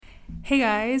Hey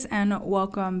guys, and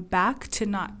welcome back to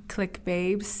Not Click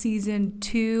Babes, Season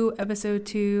 2, Episode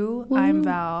 2. Woo. I'm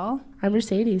Val. I'm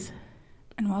Mercedes.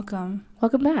 And welcome.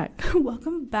 Welcome back.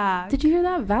 Welcome back. Did you hear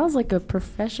that? Val's like a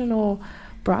professional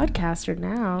broadcaster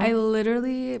now. I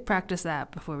literally practiced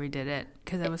that before we did it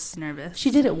because I was nervous.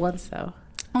 She did it once, though.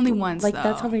 Only once, Like, though.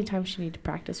 that's how many times she needed to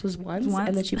practice, was once?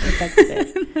 And then she perfected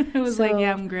perfected it. I was like,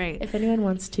 yeah, I'm great. If anyone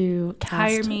wants to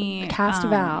Hire me. cast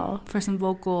Val. For some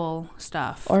vocal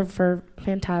stuff. Or for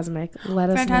Fantasmic, let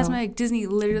us know. Fantasmic, Disney,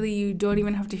 literally, you don't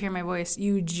even have to hear my voice.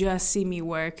 You just see me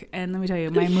work. And let me tell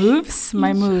you, my moves,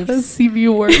 Just see me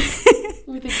work.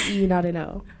 With an E, not an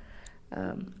O.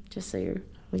 Just so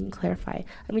we can clarify.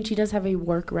 I mean, she does have a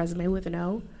work resume with an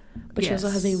O, but she also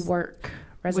has a work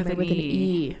resume with an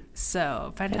E.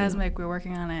 So, Fantasmic, we're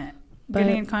working on it. But,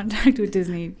 getting in contact with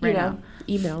Disney right now.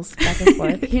 Emails back and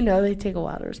forth. They take a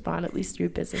while to respond, at least 3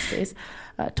 business days.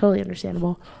 Totally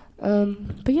understandable.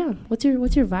 But yeah, what's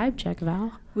your vibe check,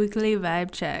 Val? Weekly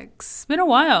vibe checks. It's been a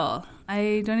while.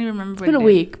 I don't even remember. It's been a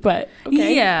week, but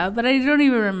okay. Yeah, but I don't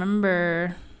even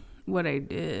remember what I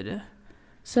did.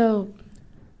 So,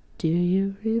 do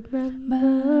you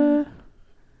remember?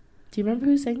 Do you remember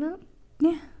who sang that?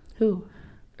 Yeah. Who?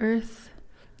 Earth.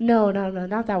 No,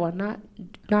 not that one.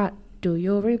 Not. Do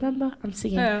you remember? I'm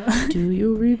singing. Oh. Do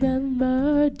you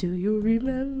remember? Do you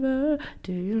remember?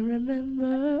 Do you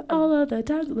remember all of the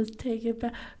times? Let's take it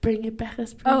back. Bring it back.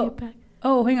 Let's bring it back.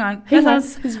 Oh, hang on. Hang on.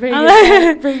 Who's bringing it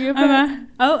back? Bring it back.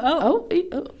 Oh.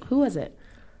 Who was it?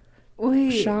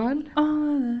 Wait. Sean?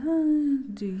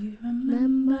 Do you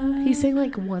remember? He sang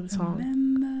like one song. Remember?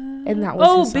 And that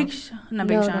was his song. Big Sean. Not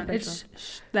Big No, Sean. not Big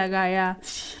It's that guy, yeah.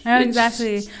 I know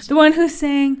exactly. The one who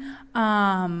sang,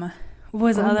 what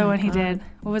was the other one he did?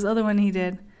 What was the other one he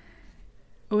did?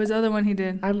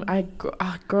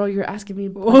 Girl, you're asking me.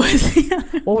 What was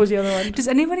the other one? Does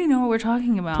anybody know what we're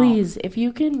talking about? Please, if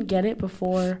you can get it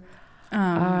before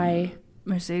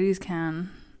Mercedes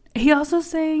can. He also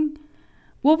sang,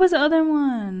 what was the other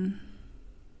one?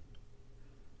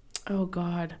 Oh,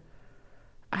 God.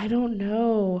 I don't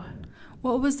know.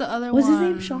 What was the other one? Was his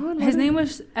name Sean? His name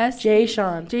was Jay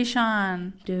Sean. Jay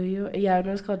Sean. Do you? Yeah, I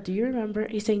know it's called Do You Remember?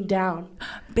 He sang Down.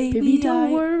 Baby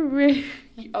don't worry.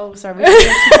 Oh, sorry.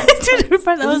 I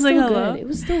was like, hello. It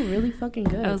was still really fucking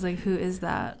good. I was like, who is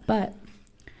that? But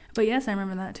yes, I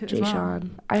remember that too. Jay as well.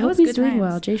 Sean. I hope he's doing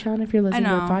well. Jay Sean, if you're listening to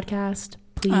our podcast,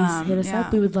 please hit us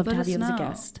up. We would love to have you as a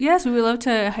guest. Yes, we would love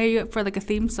to hire you up for like a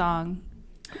theme song.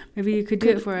 Maybe you could do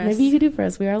it for us. Maybe you could do it for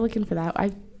us. We are looking for that.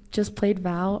 I just played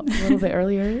Val a little bit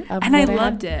earlier. And I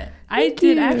loved it. I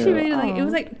did. I actually really like it. It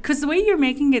was like, because the way you're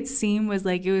making it seem was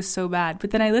like it was so bad.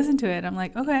 But then I listened to it. And I'm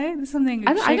like, okay, this is something.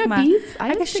 I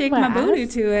can shake my booty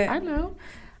to it. I know.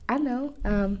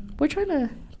 We're trying to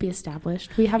be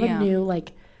established. We have a new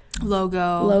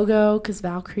logo because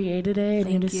Val created it.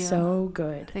 And it is so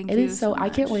good. It is so I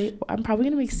can't wait. I'm probably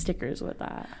going to make stickers with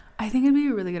that. I think it'd be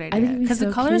a really good idea because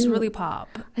the colors really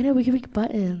pop. I know, we can make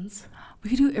buttons. We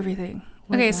could do everything.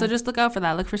 Okay, so just look out for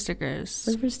that. Look for stickers.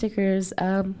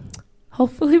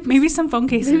 Hopefully, maybe some phone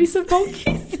cases. Ew.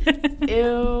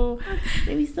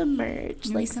 Maybe some merch.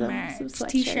 Maybe some sweatshirts.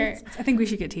 T-shirts. I think we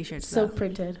should get T-shirts. So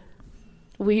printed.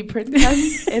 We print them,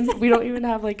 and we don't even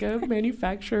have like a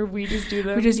manufacturer. We just do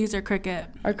them. We just use our Cricut.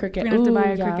 We're gonna have to buy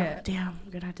a Cricut. Damn,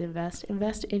 we're gonna have to invest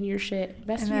in your shit.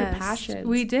 Invest in your passion.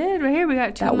 We did right here. We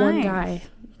got 2 That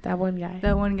mics. one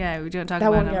guy. We don't talk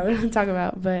about him. We don't talk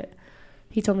about, but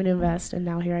he told me to invest, and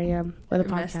now here I am with a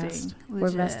podcast. We're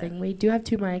investing. We do have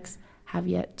 2 mics. Have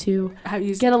yet to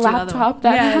get a laptop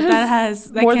that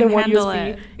has more than one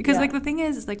USB. Because like the thing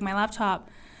is like my laptop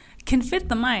can fit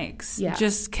the mics,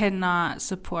 just cannot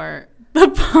support the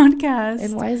podcast.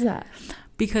 And why is that?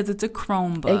 Because it's a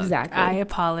Chromebook. Exactly. I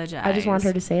apologize. I just want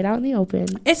her to say it out in the open.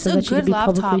 It's so a that good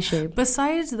laptop. Shamed.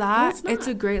 Besides that, it's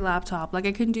a great laptop. Like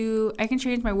I can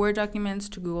change my Word documents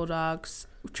to Google Docs,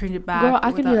 change it back. Girl,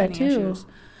 I can do that too. Issues.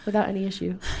 Without any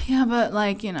issue. Yeah, but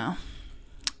like,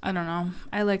 I don't know.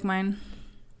 I like mine.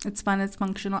 It's fun. It's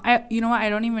functional. You know what? I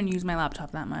don't even use my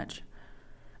laptop that much.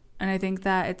 And I think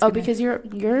that it's... because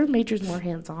your major's more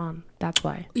hands-on. That's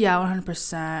why. Yeah,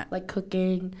 100%. Like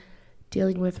cooking,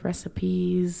 dealing with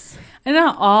recipes. And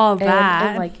not all that.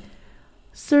 And like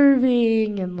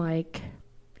serving and like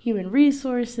human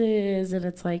resources. And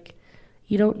it's like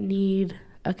you don't need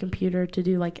a computer to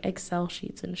do like Excel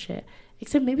sheets and shit.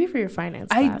 Except maybe for your finance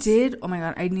class. I did. Oh my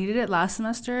God. I needed it last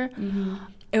semester. Mm-hmm.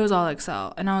 It was all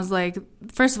Excel. And I was like,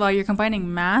 first of all, you're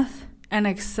combining math and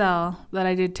Excel that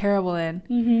I did terrible in.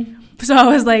 Mm-hmm. So I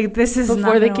was like, this is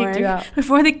before they kicked you out.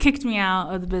 Before they kicked me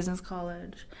out of the business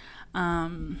college,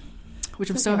 which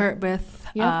I'm so hurt with.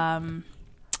 Yeah.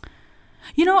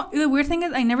 You know, the weird thing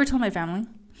is I never told my family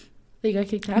They got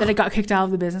kicked out? that I got kicked out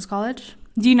of the business college.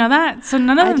 Do you know that? So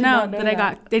none of them know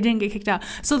that they didn't get kicked out.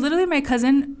 So literally my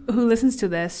cousin who listens to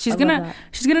this, she's gonna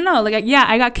know. Like, yeah,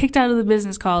 I got kicked out of the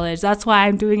business college. That's why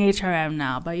I'm doing HRM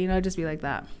now. But, you know, just be like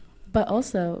that. But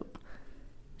also,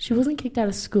 she wasn't kicked out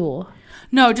of school.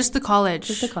 No, just the college.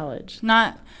 Just the college.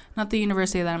 Not the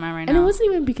university that I'm at right now. And it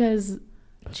wasn't even because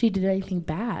she did anything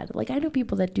bad. Like, I know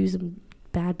people that do some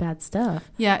bad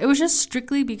stuff. Yeah, it was just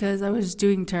strictly because I was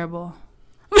doing terrible.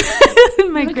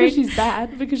 Because she's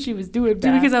bad, because she was doing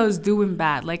bad. Because I was doing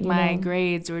bad. Like, my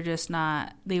grades were just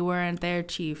not, they weren't there,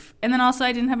 chief. And then also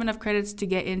I didn't have enough credits to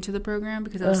get into the program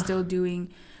because I was still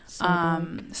doing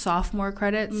sophomore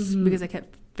credits because I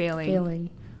kept failing.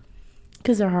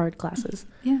 Because they're hard classes.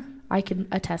 Yeah. I can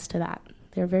attest to that.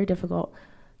 They're very difficult.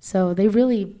 So they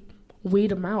really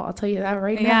weed them out. I'll tell you that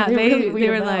right now. Yeah, they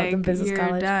were like, you're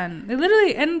college. done. They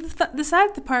literally, and the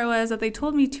sad part was that they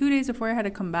told me 2 days before I had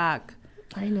to come back.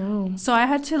 I know. So I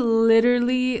had to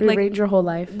literally rearrange your whole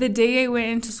life. The day I went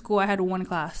into school, I had one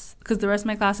class because the rest of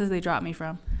my classes they dropped me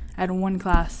from. I had one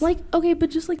class. Like, okay, but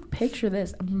just like picture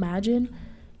this. Imagine,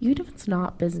 even if it's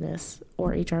not business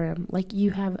or HRM, like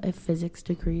you have a physics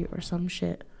degree or some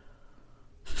shit,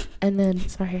 and then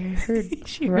sorry, I heard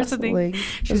she wrestling.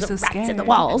 She was so rats scared in the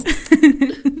walls.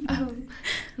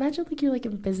 Imagine like you're like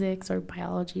in physics or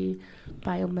biology,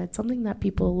 biomed, something that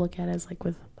people look at as like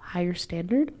with higher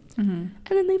standard. And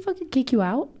then they fucking kick you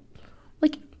out.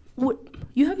 Like, what?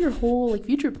 You have your whole like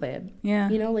future plan. Yeah.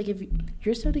 You know, like if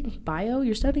you're studying bio,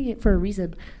 you're studying it for a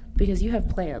reason because you have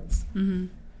plans.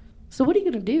 So what are you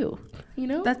gonna do? You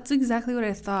know. That's exactly what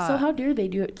I thought. So how dare they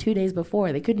do it 2 days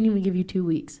before? They couldn't even give you 2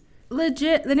 weeks.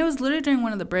 Legit. Then it was literally during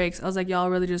one of the breaks. I was like, y'all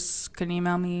really just couldn't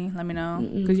email me, let me know,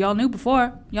 because y'all knew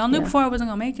before. Before I wasn't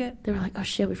gonna make it. They were like, oh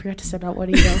shit, we forgot to send out one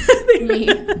email. Me.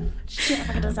 Shit, I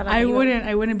forgot to send out I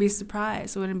wouldn't be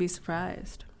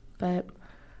surprised. But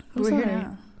we're here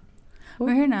now.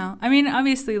 We're here now. I mean,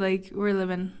 obviously, like we're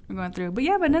going through. But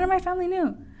yeah, but none of my family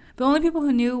knew. The only people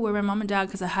who knew were my mom and dad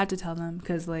because I had to tell them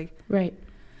because like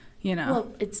you know.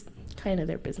 Well, it's kind of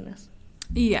their business.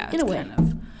 Yeah, in a way. Kind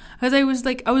of. Because I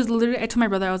told my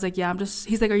brother, I was like, yeah,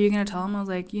 he's like, are you going to tell him? I was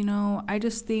like, you know, I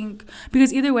just think,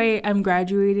 because either way, I'm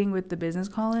graduating with the business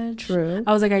college. True.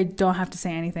 I was like, I don't have to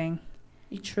say anything.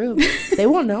 True. They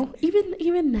won't know.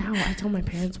 Even now, I tell my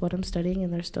parents what I'm studying,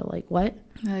 and they're still like, what?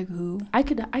 They're like, who? I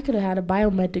could have had a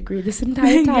biomed degree this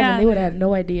entire time, and they would have had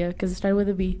no idea, because it started with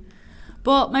a B.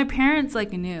 Well, my parents,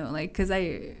 like, knew, like, because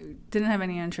I didn't have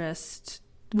any interest,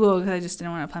 because I just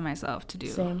didn't want to apply myself to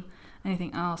do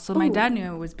anything else. So my dad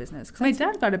knew it was business because my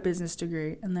dad got a business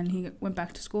degree and then he went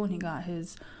back to school and he got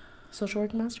his social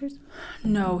work master's.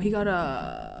 No, he got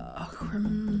a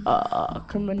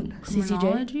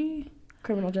CCJ,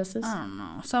 criminal justice. I don't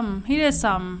know. He did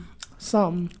some,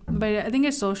 but I think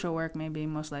it's social work maybe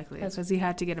most likely because he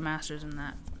had to get a master's in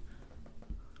that.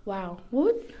 Wow,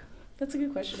 that's a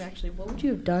good question actually. What would you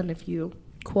have done if you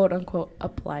quote unquote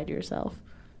applied yourself?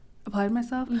 Applied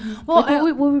myself? Well,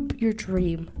 like, what would your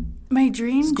dream? My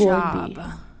dream job be?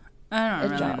 I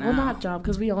don't really know. Well, not job,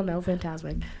 because we all know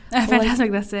Fantasmic. Fantasmic,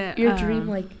 like, that's it. Your dream,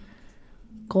 like,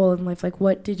 goal in life. Like,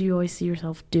 what did you always see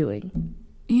yourself doing?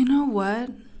 You know what?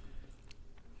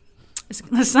 It's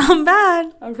going to sound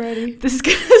bad. Already. This is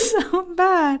going to sound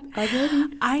bad. Already.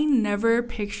 I never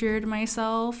pictured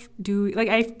myself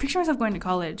I pictured myself going to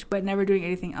college, but never doing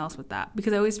anything else with that.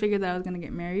 Because I always figured that I was going to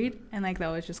get married, and, like, that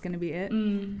was just going to be it.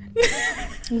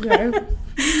 Okay.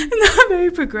 Not very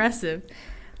progressive.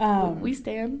 I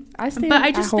stand. But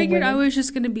I just figured I was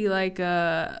just going to be, like,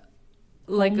 a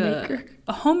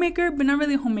homemaker, but not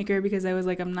really a homemaker because I was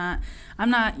like, I'm not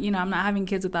having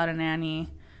kids without a nanny.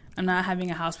 I'm not having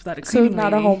a house without a cleaning lady. So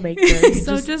not a homemaker.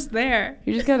 So just there.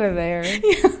 You're just kind of there.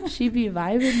 Yeah. She be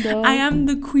vibing though. I am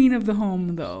the queen of the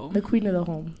home though. The queen of the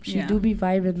home. She do be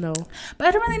vibing though. But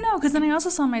I don't really know because then I also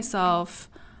saw myself.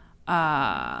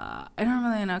 I don't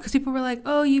really know because people were like,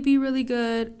 "Oh, you'd be really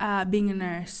good at being a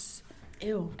nurse."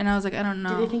 Ew. And I was like, I don't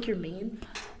know. Do they think you're mean?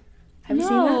 Have you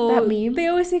seen that meme? They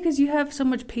always say because you have so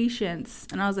much patience,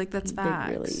 and I was like, that's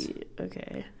facts. Really?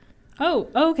 Okay. Oh,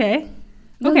 okay.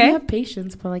 No, okay. You have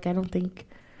patience, but like I don't think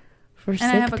for sick people.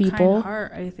 And I have a kind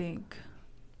heart, I think.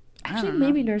 Actually,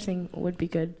 maybe nursing would be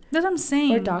good. That's what I'm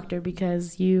saying. Or doctor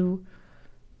because you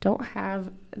don't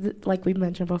have, like we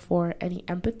mentioned before, any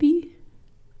empathy.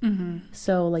 Mm-hmm.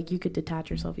 So like you could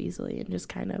detach yourself easily and just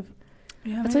kind of.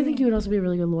 Yeah. That's why I think you would also be a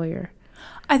really good lawyer.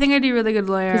 I think I'd be a really good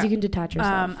lawyer. Because you can detach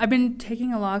yourself. I've been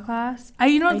taking a law class.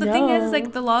 The thing is,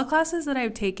 like, the law classes that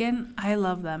I've taken, I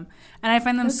love them. And I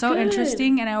find them so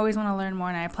interesting, and I always want to learn more,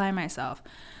 and I apply myself.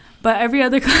 But every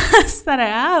other class that I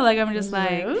have, like, I'm just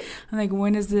like,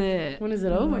 when is it over?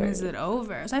 When is it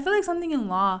over? So I feel like something in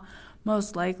law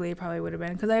most likely probably would have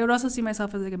been, because I would also see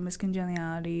myself as like a Miss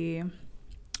Congeniality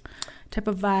type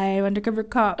of vibe, undercover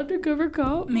cop. Yeah.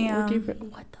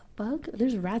 What the fuck?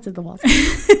 There's rats in the walls.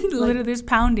 Literally, there's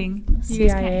pounding. You CIA.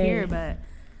 guys can't hear, but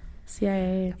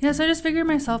CIA. Yeah, so I just figured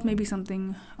myself maybe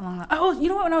something along that. Oh, you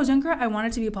know what? When I was younger, I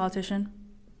wanted to be a politician.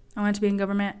 I wanted to be in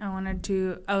government. I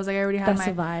was like, I already had That's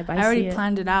the vibe. I already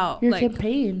planned it out. Your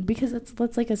campaign, because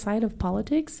that's like a side of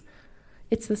politics.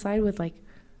 It's the side with like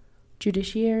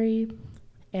judiciary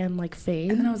and like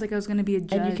fame. And then I was like, I was going to be a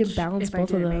judge. And you can balance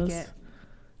both of those.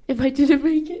 If I didn't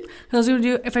make it, I was going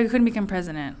to do if I couldn't become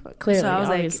president. Clearly, so I was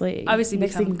obviously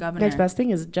become governor. Next best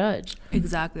thing is judge.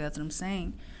 Exactly, that's what I'm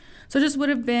saying. So it just would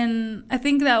have been, I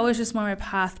think that was just more my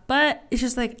path. But it's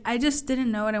just like, I just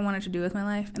didn't know what I wanted to do with my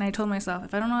life. And I told myself,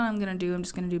 if I don't know what I'm going to do, I'm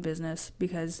just going to do business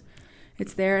because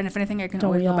it's there. And if anything, I can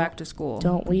always go back to school.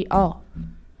 Don't we all?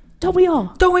 Don't we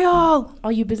all? Don't we all?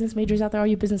 All you business majors out there, all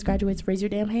you business graduates, raise your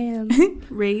damn hands.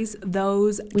 Raise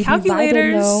those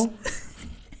calculators.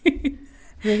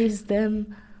 Raise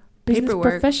them business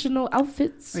paperwork. Professional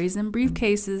outfits. Raise them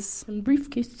briefcases. And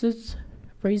briefcases.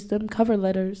 Raise them cover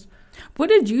letters. What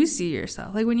did you see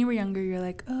yourself? Like when you were younger, you're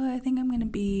like, oh, I think I'm going to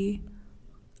be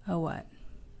a what?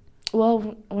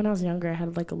 Well, when I was younger, I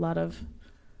had like a lot of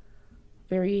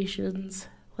variations.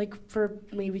 Like for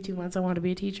maybe 2 months, I wanted to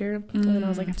be a teacher. And then I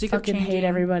was like, I fucking hate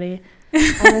everybody.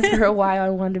 And then for a while, I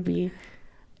wanted to be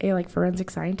a like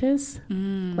forensic scientist.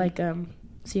 Like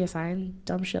CSI and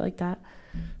dumb shit like that.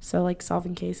 So like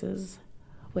solving cases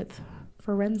with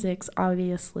forensics,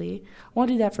 obviously. I want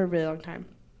to do that for a really long time.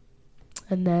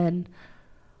 And then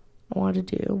I wanted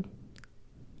to do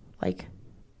like,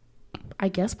 I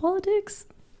guess politics?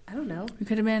 I don't know. We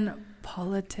could have been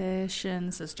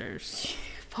politician sisters.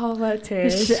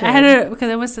 Politician. I had to, because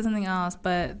I almost said something else,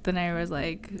 but then I was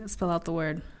like, spell out the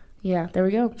word. Yeah, there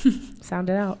we go. Sound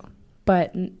it out.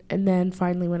 But, and then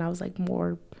finally when I was like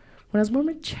more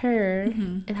mature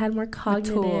and had more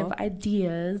cognitive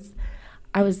ideas,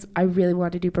 I really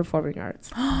wanted to do performing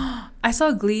arts. I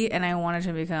saw Glee and I wanted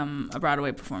to become a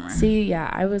Broadway performer. See, yeah,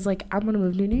 I was like, I'm going to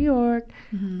move to New York.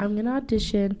 I'm going to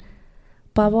audition.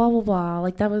 Blah, blah, blah, blah.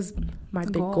 Like, that was my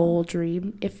big goal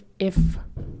dream. If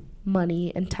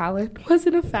money and talent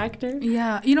wasn't a factor.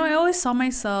 Yeah. You know, I always saw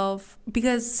myself,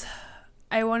 because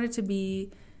I wanted to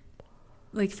be,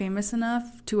 like, famous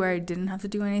enough to where I didn't have to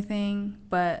do anything,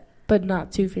 but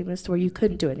not too famous to where you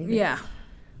couldn't do anything. Yeah.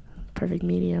 Perfect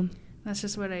medium. That's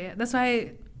just that's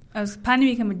why I was planning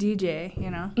to become a DJ, you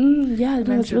know? Yeah, no,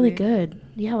 that's really good.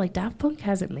 Yeah, like Daft Punk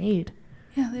hasn't made.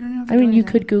 Yeah, they don't know. I mean, you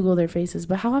could Google their faces,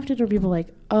 but how often are people like,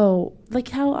 oh, like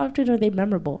how often are they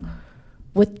memorable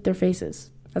with their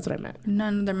faces? That's what I meant.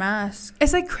 None of their masks.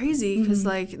 It's like crazy because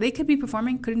like they could be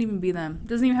performing, couldn't even be them.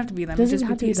 Doesn't even have to be them. It's just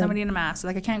somebody in a mask. So,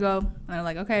 like I can't go. And they're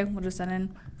like, okay, we'll just send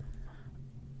in.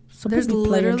 So there's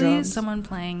literally someone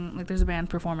playing, like there's a band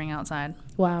performing outside.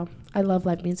 Wow, I love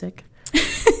live music.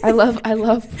 I love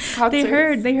concerts.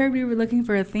 They heard we were looking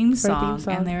for a theme song,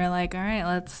 and they were like, all right,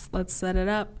 let's set it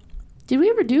up. Did we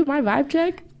ever do my vibe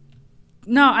check?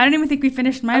 No, I don't even think we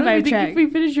finished my vibe check. If we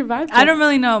finished your vibe check. I don't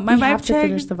really know. We have to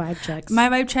finish the vibe checks. My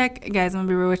vibe check, guys, I'm going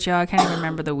to be real with y'all. I can't even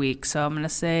remember the week, so I'm going to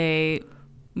say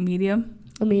medium.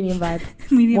 A medium vibe.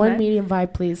 Medium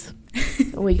vibe, please.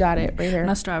 We got it right here.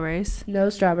 No strawberries. No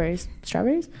strawberries.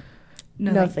 Strawberries?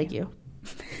 No, thank you.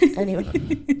 Anyway.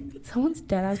 Someone's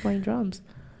dead ass playing drums.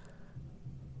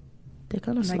 They're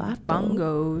gonna slap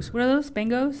bongos. What are those?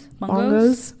 Bangos?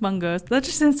 Bongos. That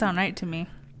just didn't sound right to me.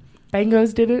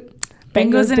 Bangos did it.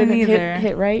 Bangos didn't either.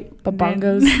 Hit right, but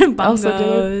bongos also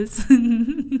did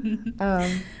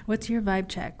it. What's your vibe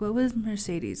check? What was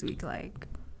Mercedes week like?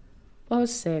 I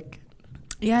was sick.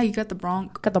 Yeah, you got the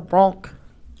bronc. Got the bronc.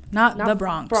 Not the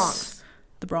Bronx.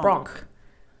 The bronc.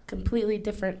 Completely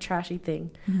different trashy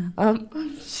thing. I'm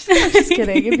just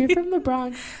kidding. If you're from the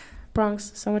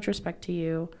Bronx, so much respect to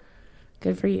you.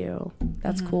 Good for you.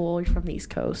 That's cool. You're from the East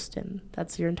Coast, and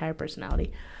that's your entire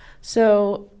personality.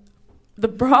 So the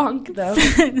bronc, though,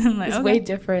 is way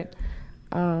different.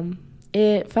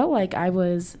 It felt like I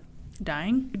was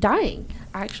dying,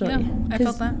 actually. Yeah, I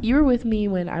felt that. You were with me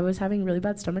when I was having really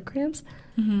bad stomach cramps,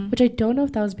 which I don't know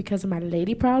if that was because of my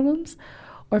lady problems,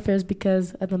 or if it was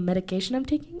because of the medication I'm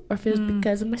taking, or if it was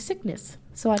because of my sickness.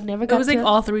 So I never got. It was like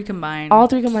all three combined.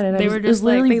 And they were just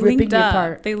like they linked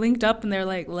up. They linked up, and they're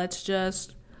like, let's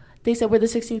just. They said we're the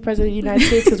 16th president of the United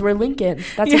States because we're Lincoln.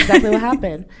 That's exactly what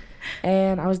happened.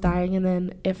 And I was dying, and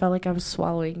then it felt like I was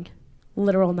swallowing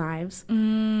literal knives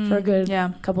for a good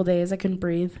couple days. I couldn't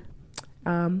breathe.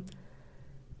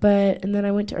 And then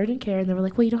I went to urgent care, and they were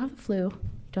like, well, you don't have the flu. You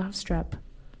don't have strep.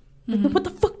 Like, what the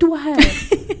fuck do I have?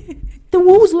 Then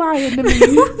who's lying to me?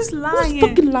 Who's lying? Who's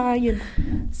fucking lying?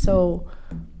 So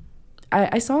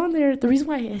I saw on there, the reason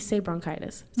why I say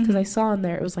bronchitis is because I saw on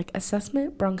there, it was like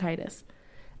assessment bronchitis.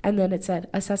 And then it said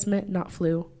assessment, not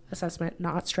flu. Assessment,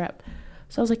 not strep.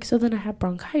 So I was like, so then I have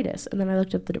bronchitis. And then I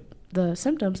looked up the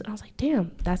symptoms, and I was like,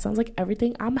 damn, that sounds like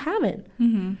everything I'm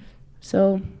having.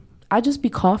 So I just be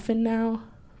coughing now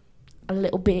a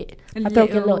little bit. My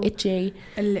throat get a little itchy.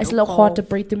 It's a little hard to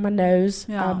breathe through my nose,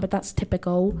 but that's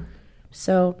typical.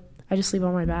 So I just sleep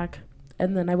on my back,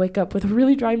 and then I wake up with a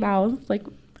really dry mouth. Like,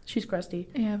 she's crusty.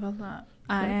 Yeah, about that.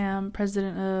 I am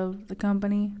president of the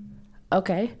company.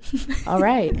 Okay. All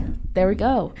right. There we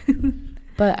go.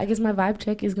 But I guess my vibe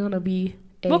check is going to be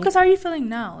well, because how are you feeling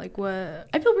now? Like, what?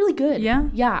 I feel really good. Yeah?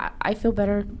 Yeah, I feel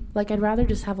better. Like, I'd rather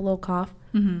just have a little cough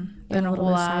and a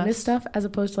little sinus stuff as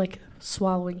opposed to, like,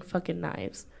 swallowing fucking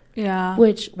knives. Yeah.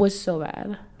 Which was so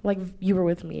bad. Like, you were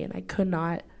with me, and I could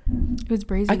not. It was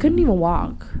crazy. I couldn't even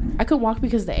walk. I couldn't walk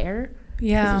because of the air.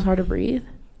 Yeah. It was hard to breathe.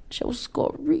 Shit was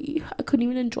scary. I couldn't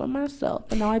even enjoy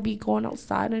myself. And now I be going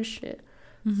outside and shit.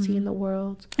 Seeing the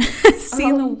world.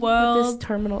 Seeing the world. With this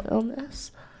terminal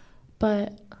illness.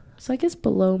 But, so I guess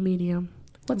below medium.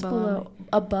 What's below?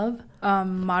 Above?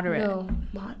 Moderate.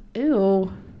 No.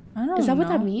 Ew. I don't Is that know. what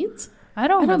that means? I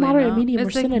don't really moderate know. and medium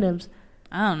It's are like, synonyms.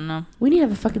 I don't know. We need to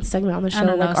have a fucking segment on the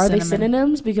show. Like, are they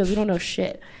synonyms? Because we don't know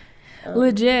shit.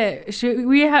 Legit.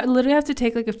 We literally have to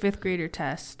take, like, a 5th grader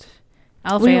test.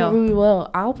 I'll fail. We will.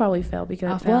 I'll probably fail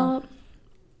because, fail.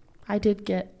 I did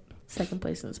get 2nd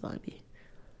place in the spelling bee.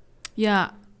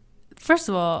 Yeah. First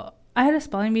of all, I had a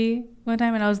spelling bee one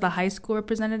time, and I was the high school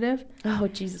representative. Oh,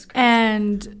 Jesus Christ.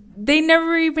 And they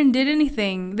never even did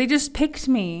anything. They just picked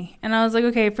me. And I was like,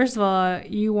 okay, first of all,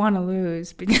 you want to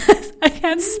lose because I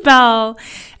can't spell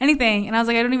anything. And I was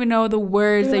like, I don't even know the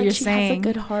words that you're saying.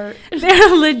 Has a good heart.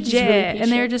 They're legit. Really and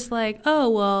they were just like, oh,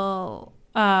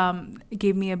 well,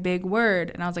 gave me a big word.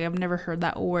 And I was like, I've never heard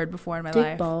that word before in my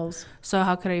life. Balls. So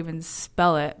how could I even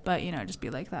spell it? But, just be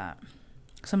like that.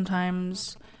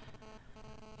 Sometimes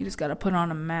you just got to put on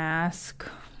a mask.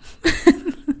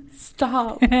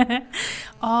 Stop.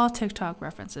 All TikTok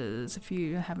references, if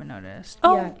you haven't noticed.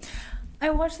 Oh, yeah. I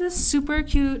watched this super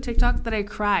cute TikTok that I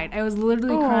cried. I was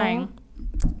literally crying.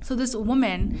 So this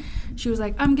woman, she was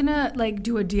like, I'm gonna like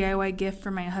do a DIY gift for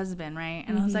my husband, right?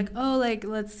 And I was like, oh, like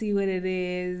let's see what it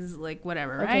is, like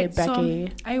whatever, okay, right? Becky.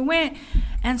 So I went,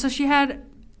 and so she had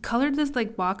colored this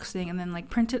like box thing and then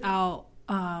like printed out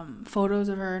photos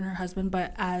of her and her husband,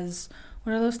 but as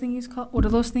what are those thingies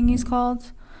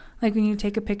called? Like when you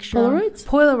take a picture.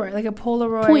 Polaroid, like a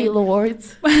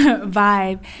Polaroids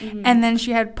vibe. And then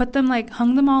she had put them like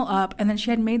hung them all up, and then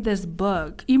she had made this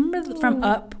book. You remember from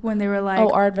Up when they were like,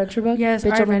 Our Adventure Book? Yes,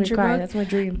 Bitch, Our Adventure Book. That's my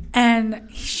dream. And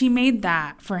she made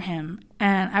that for him,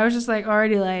 and I was just like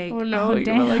already like, oh no, oh,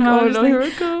 damn. Like, oh no, here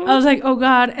it goes. I was like, oh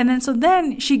God. And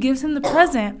then she gives him the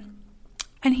present,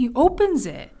 and he opens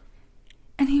it,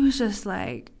 and he was just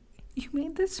like, you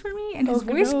made this for me? And his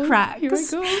voice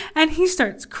cracks. And he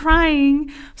starts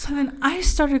crying. So then I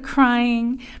started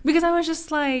crying because I was just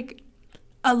like,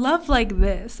 a love like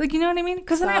this. Like, you know what I mean?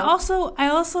 Because then I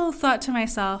also thought to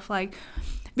myself, like,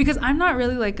 because I'm not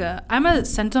really like I'm a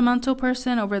sentimental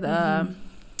person over the,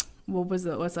 what's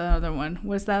the other one?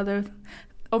 What's the other?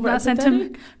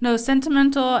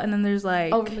 Sentimental, and then there's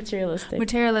like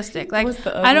materialistic. Like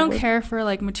I don't care for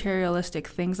like materialistic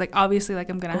things. Like obviously, like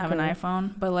I'm gonna have an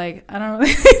iPhone, but like I don't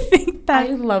really think that.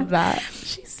 I love that.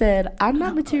 She said, "I'm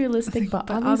not materialistic, but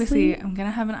obviously I'm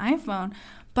gonna have an iPhone."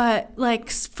 But like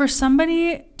for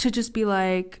somebody to just be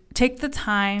like, take the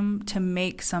time to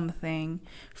make something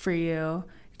for you,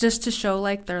 just to show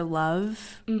like their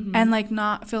love and like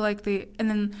not feel like and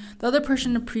then the other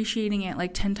person appreciating it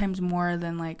like 10 times more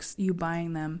than like you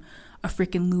buying them a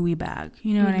freaking Louis bag.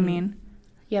 You know what I mean?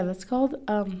 Yeah, that's called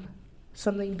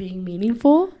something being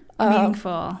meaningful.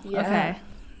 Meaningful. Yeah.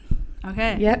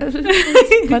 Okay. Yeah.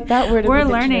 Put that word in the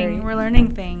dictionary. We're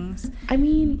learning things. I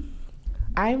mean,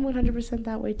 I'm 100%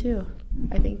 that way too.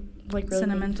 I think like really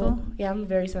sentimental. Meaningful. Yeah, I'm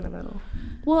very sentimental.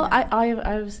 Well, yeah. I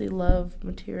obviously love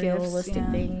materialistic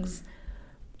things,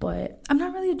 but I'm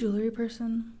not really a jewelry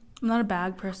person. I'm not a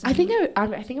bag person. I think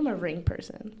I'm a ring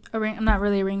person. A ring? I'm not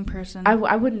really a ring person.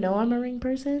 I wouldn't know I'm a ring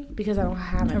person because I don't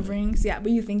have any. Rings, yeah,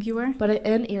 but you think you were?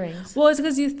 And earrings. Well, it's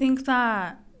because you think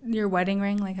that your wedding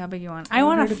ring, like how big you want. I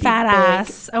want a fat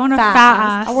ass. I want a fat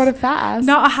ass. I want a fat ass.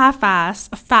 Not a half ass.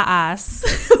 A fat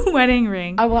ass wedding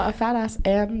ring. I want a fat ass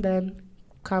and then,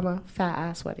 fat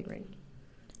ass wedding ring.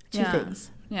 Two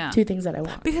things. Yeah. 2 things that I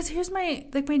want. Because here's my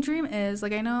dream is,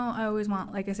 like, I know I always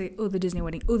want, like I say, the Disney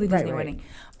wedding. The Disney wedding.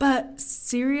 But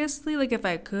seriously, like, if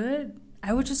I could,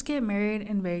 I would just get married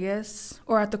in Vegas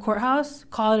or at the courthouse,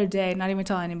 call it a day, not even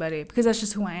tell anybody, because that's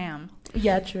just who I am.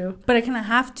 Yeah, true. But I kind of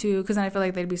have to, because then I feel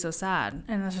like they'd be so sad.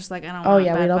 And it's just like, I don't want Oh,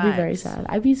 yeah, bad we'd all vibes. be very sad.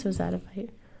 I'd be so sad if I...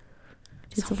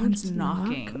 Did Someone's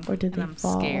knocking. Or did they I'm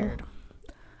fall? scared.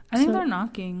 I think they're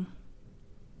knocking.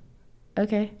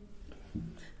 Okay.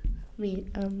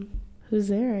 Who's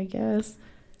there, I guess?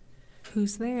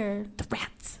 Who's there? The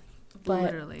rats. But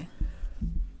literally.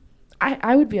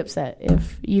 I would be upset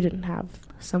if you didn't have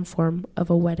some form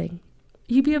of a wedding.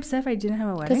 You'd be upset if I didn't have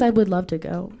a wedding? Because I would love to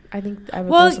go. I think I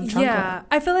would go some chunk. Yeah.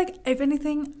 I feel like, if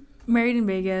anything, married in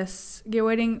Vegas, get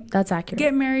wedding. That's accurate.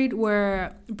 Get married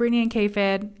where Brittany and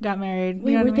K-Fed got married.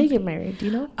 Wait, where'd they get married? Do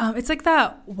you know? It's like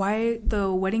that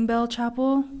the Wedding Bell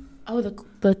Chapel. Oh,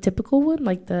 the typical one?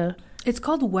 Like the... It's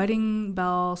called Wedding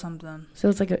Bell something. So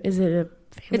it's like is it a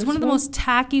famous It's one of the most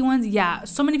tacky ones. Yeah.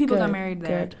 So many people got married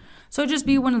there. Good. So just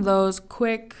be one of those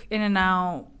quick in and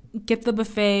out, get the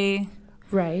buffet.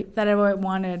 Right. That I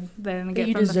wanted that I didn't get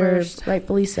you from deserve, the first.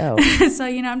 Rightfully so. So,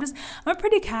 I'm a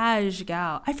pretty cash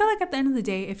gal. I feel like at the end of the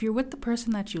day, if you're with the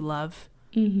person that you love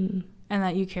and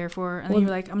that you care for, and then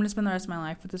you're like, I'm going to spend the rest of my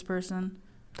life with this person.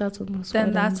 That's what most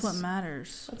then weddings... that's what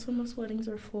matters. That's what most weddings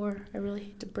are for. I really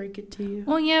hate to break it to you.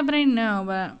 Well, yeah, but I know.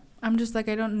 But I'm just like,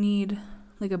 I don't need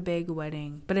like a big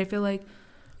wedding. But I feel like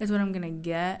it's what I'm going to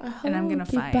get, and I'm going to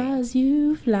fight. He buys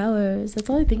you flowers. That's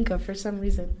all I think of for some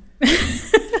reason.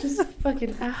 Just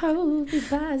fucking, I hope he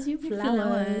buys you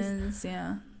flowers.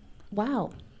 Yeah. Wow.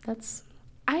 That's...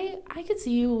 I could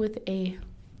see you with a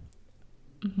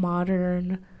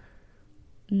modern...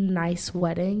 nice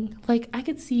wedding. Like, I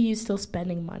could see you still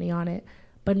spending money on it,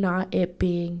 but not it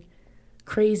being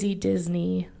crazy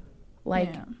Disney,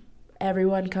 like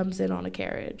everyone comes in on a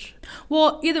carriage.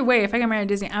 Well, either way, if I get married at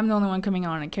Disney, I'm the only one coming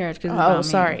on a carriage because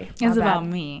it's about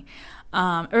me.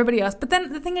 Everybody else. But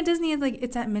then the thing at Disney is, like,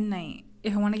 it's at midnight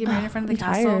if I want to get married in front of the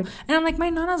castle. Tired. And I'm like, my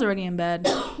nana's already in bed.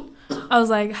 I was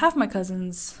like, half my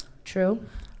cousins. True.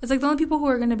 It's like the only people who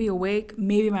are going to be awake,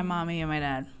 maybe my mom, maybe my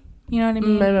dad. You know what I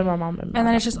mean? Maybe my mom and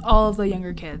then it's just all of the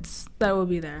younger kids that will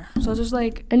be there. So it's just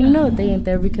like... And you know that they ain't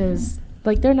there because...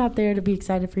 Like, they're not there to be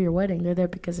excited for your wedding. They're there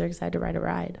because they're excited to ride a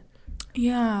ride.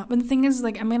 Yeah. But the thing is,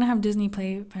 like, I'm going to have Disney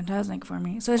play Fantasmic for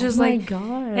me. So it's just like... Oh,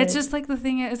 my God. It's just like the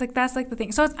thing is, like, that's like the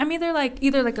thing. So I'm either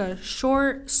like a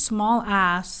short, small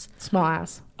ass...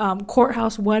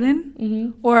 courthouse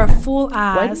wedding or a full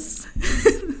ass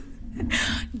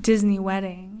Disney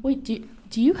wedding. Wait,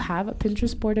 do you have a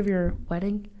Pinterest board of your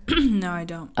wedding? No, I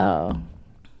don't. Oh.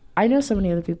 I know so many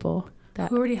other people that...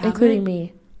 Who already have including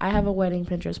me. I have a wedding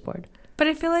Pinterest board. But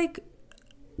I feel like,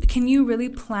 can you really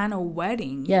plan a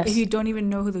wedding if you don't even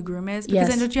know who the groom is? Because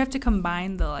then don't you have to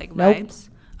combine the, like, vibes?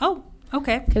 Oh,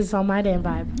 okay. Because it's on my damn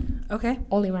vibe. Okay.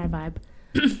 Only my vibe.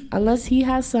 Unless he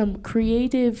has some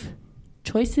creative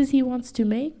choices he wants to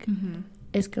make,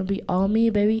 it's going to be all me,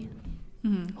 baby.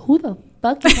 Who the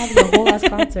fuck is having a whole ass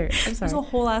concert? I'm sorry. There's a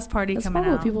whole ass party coming out.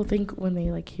 That's what people think when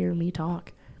they, like, hear me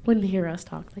talk. When they hear us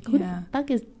talk. Like, who the fuck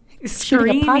is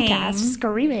screaming a podcast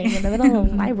screaming in the middle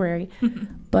of a library?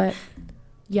 But,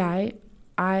 yeah,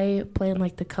 I plan,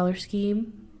 like, the color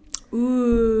scheme.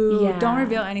 Ooh. Yeah. Don't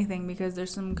reveal anything because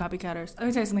there's some copycatters. Let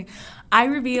me tell you something.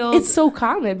 It's so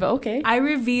common, but okay. I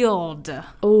revealed.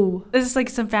 Oh. This is like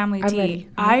some family tea. Ready.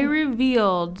 I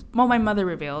revealed. Well, my mother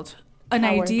revealed an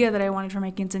idea that I wanted for my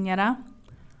quinceañera.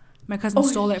 My cousin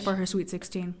stole it for her sweet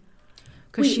 16.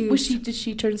 Wait, did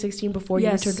she turn 16 before you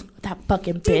turned? That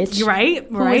fucking bitch. Right?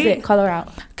 Who is it? Call her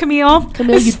out. Camille,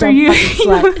 this is for you.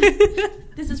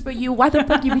 This is for you. Why the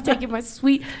fuck you be taking my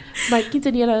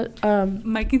quinceañera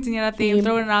my quinceañera theme,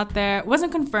 throwing it out there. It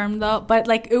wasn't confirmed though, but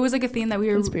like it was like a theme that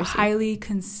we were highly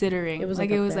considering. It was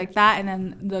like that, and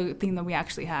then the theme that we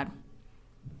actually had.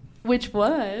 Which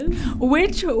was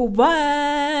drum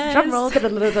roll.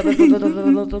 Casino.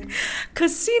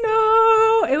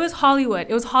 It was Hollywood.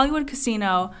 It was Hollywood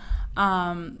Casino,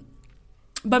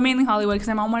 but mainly Hollywood because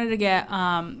my mom wanted to get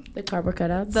the cardboard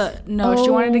cutouts. She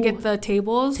wanted to get the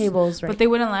tables, right? But they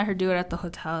wouldn't let her do it at the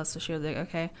hotel, so she was like,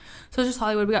 okay. So it's just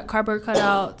Hollywood. We got cardboard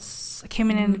cutouts. I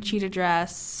came in a cheetah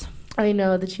dress. I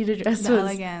know the cheetah dress. The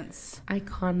elegance,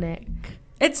 iconic.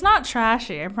 It's not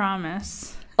trashy, I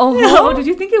promise. Oh, no, did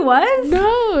you think it was?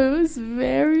 No, it was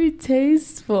very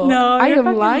tasteful. No, I am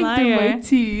lying through my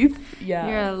teeth. Yeah,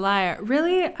 you're a liar.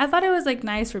 Really? I thought it was like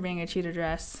nice for being a cheetah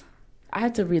dress. I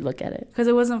had to relook at it because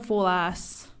it wasn't full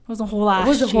ass. It wasn't whole ass. It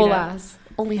wasn't cheetah. Whole ass.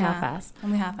 Only half ass.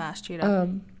 Only half ass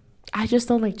cheetah. I just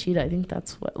don't like cheetah. I think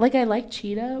that's what. Like I like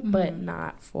cheetah, but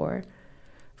not for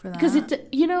For that. Because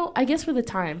I guess for the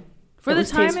time. For the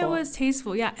time, it was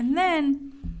tasteful. Yeah. And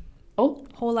then,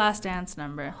 whole last dance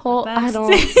number.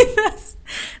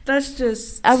 That's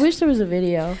just. I wish there was a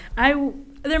video.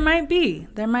 There might be.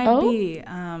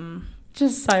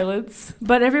 Just silence.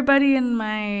 But everybody in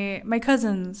my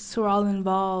cousins who are all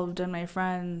involved and my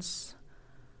friends,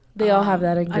 they all have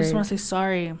that engraved. I just want to say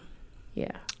sorry.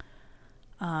 Yeah.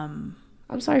 I'm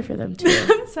sorry for them too.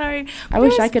 I'm sorry. I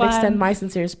wish I could extend my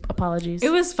sincerest apologies.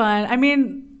 It was fun. I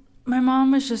mean, my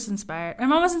mom was just inspired. Let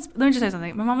me just say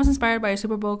something. My mom was inspired by a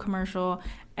Super Bowl commercial,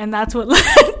 and that's what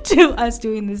led to us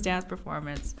doing this dance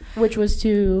performance. Which was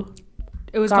It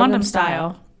was Gangnam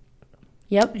Style.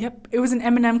 Yep. It was an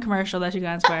Eminem commercial that she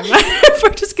got inspired by.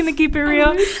 We're just gonna keep it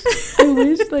real. I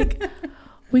wish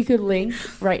we could link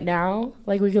right now.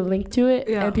 Like we could link to it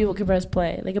and people could press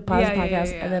play. They could pause the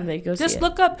podcast and then they go see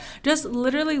it. Just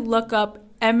literally look up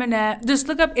Eminem. Just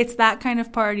look up It's That Kind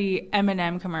of Party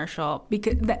Eminem commercial.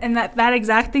 Because that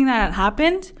exact thing that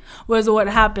happened was what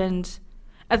happened.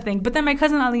 I think. But then my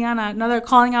cousin Aliana,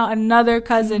 calling out another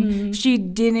cousin, she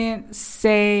didn't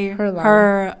say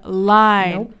her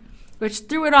line. Nope. Which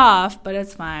threw it off, but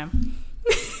it's fine.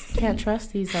 Can't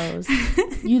trust these hoes.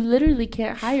 You literally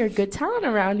can't hire good talent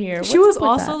around here. She was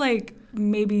also like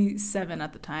maybe 7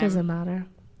 at the time. Doesn't matter.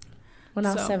 When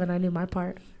I was 7, I knew my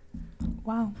part.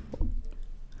 Wow.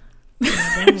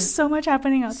 There's so much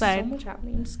happening outside. So much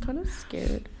happening. I'm just kind of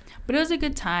scared. But it was a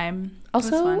good time. Also,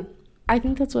 it was fun. I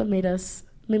think that's what made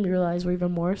me realize we're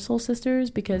even more soul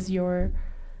sisters, because your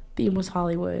theme was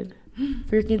Hollywood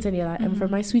for your quinceañera. And for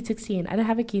my sweet 16, I didn't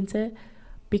have a quince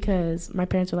because my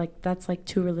parents were like, that's like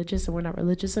too religious and we're not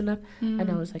religious enough. And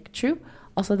I was like, true.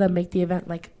 Also, that make the event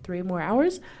like 3 more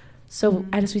hours. So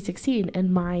I had a sweet 16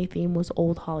 and my theme was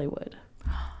old Hollywood.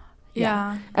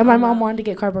 Yeah. And my mom wanted to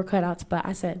get cardboard cutouts, but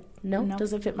I said, no,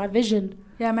 doesn't fit my vision.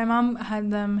 Yeah, my mom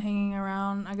had them hanging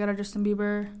around. I got her Justin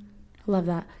Bieber. I love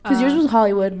that. Because yours was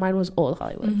Hollywood, mine was old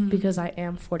Hollywood, because I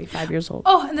am 45 years old.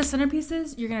 Oh, and the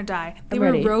centerpieces, you're going to die. They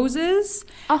were roses.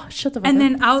 Oh, shut the fuck up. And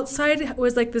then outside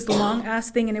was like this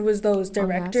long-ass thing, and it was those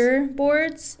director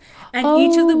boards. And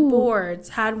each of the boards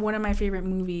had one of my favorite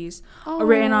movies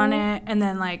written on it, and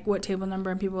then like what table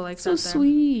number, and people like so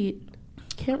sweet.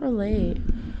 Can't relate.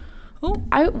 Oh,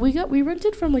 we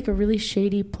rented from like a really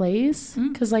shady place,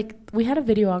 because like we had a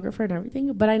videographer and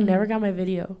everything, but I never got my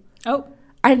video. Oh.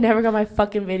 I never got my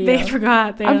fucking video. They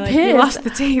forgot. They were like, pissed. You lost the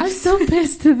tapes. I'm so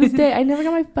pissed to this day. I never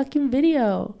got my fucking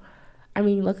video. I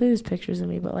mean, luckily there's pictures of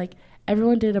me, but like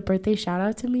everyone did a birthday shout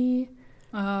out to me.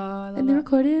 And they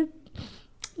recorded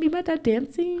me and my dad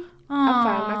dancing. I'm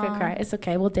fine. I'm not gonna cry. It's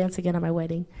okay. We'll dance again at my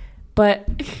wedding. But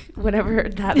whenever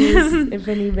that is, if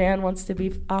any man wants to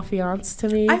be affianced to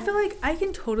me, I feel like I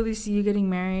can totally see you getting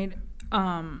married.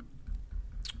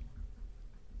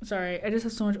 Sorry, I just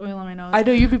have so much oil on my nose. I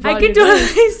know you people. I can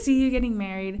totally see you getting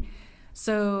married,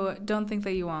 so don't think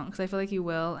that you won't, because I feel like you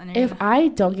will. And if I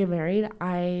don't get married,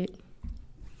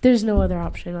 there's no other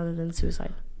option other than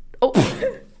suicide. Oh,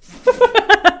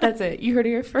 that's it. You heard it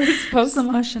here first. Post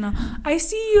emotional. I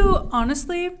see you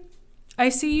honestly. I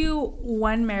see you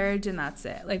one marriage and that's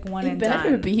it, like one and done. It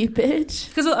better be, bitch.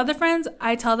 Because with other friends,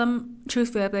 I tell them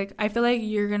truthfully, like I feel like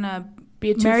you're gonna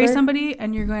marry somebody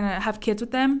and you're gonna have kids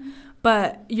with them.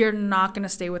 But you're not going to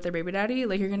stay with their baby daddy.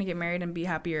 Like, you're going to get married and be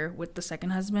happier with the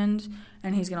second husband.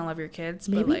 And he's going to love your kids.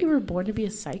 Maybe but like, you were born to be a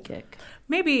psychic.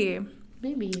 Maybe.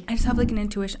 I just have, like, an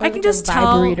intuition. Or I can just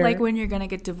tell, like, when you're going to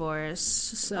get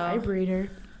divorced. So. Vibe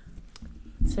reader.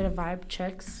 Instead of vibe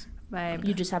checks.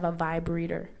 You just have a vibe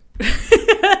reader.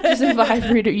 Just a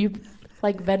vibe reader. You,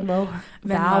 like, Venmo.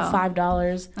 Val,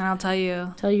 $5. And I'll tell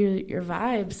you. Tell you your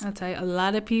vibes. I'll tell you. A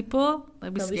lot of people, they'll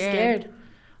be scared.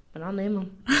 But I'll name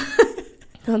them.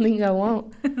 I don't think I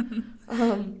won't.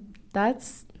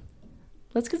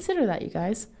 Let's consider that, you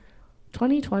guys.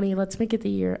 2020, let's make it the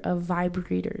year of vibe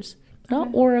readers. Not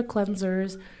aura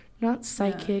cleansers, not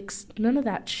psychics, none of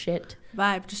that shit.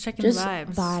 Just checking the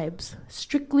vibes. Vibes.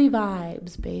 Strictly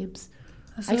vibes, babes.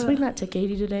 I explained that to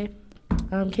Katie today.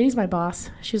 Katie's my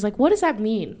boss. She was like, what does that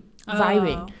mean?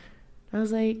 Vibing. I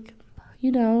was like,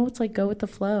 it's like go with the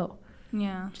flow.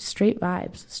 Yeah. Just straight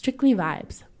vibes. Strictly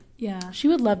vibes. Yeah. She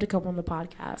would love to come on the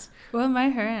podcast. Well,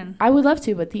 invite her in. I would love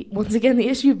to, but once again, the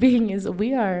issue being is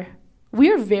we are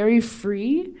very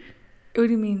free. What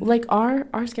do you mean? Like our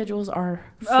schedules are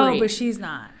free. Oh, but she's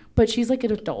not. But she's like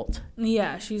an adult.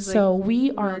 Yeah, she's like. So we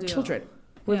are children.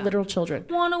 We're literal children.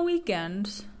 On a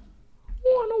weekend.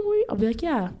 I'll be like,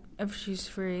 yeah. If she's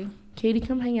free. Katie,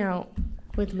 come hang out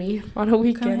with me on a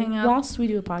weekend. Come hang out. Whilst we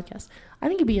do a podcast. I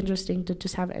think it'd be interesting to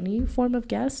just have any form of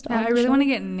guest. Yeah, I really want to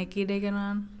get Nikki to get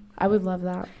on. I would love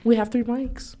that. We have 3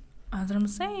 mics. That's what I'm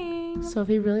saying. So if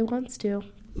he really wants to,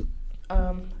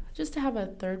 just to have a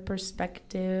third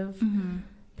perspective,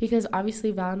 because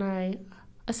obviously Val and I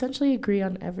essentially agree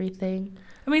on everything.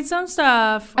 I mean, some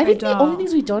stuff I think the only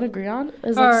things we don't agree on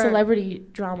is like celebrity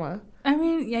drama. I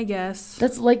mean, yeah, I guess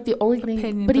that's like the only thing.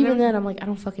 Opinion, but even then, I'm like, I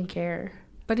don't fucking care.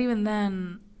 But even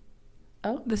then,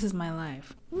 this is my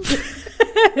life.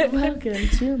 Welcome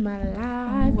to my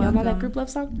life. Y'all know that Group Love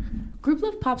song? Group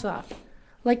Love pops off.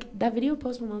 Like that video,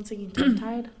 Post Malone singing "Tongue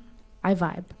Tied." I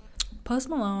vibe. Post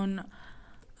Malone,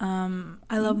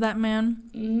 I love that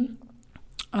man.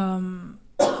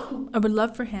 I would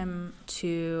love for him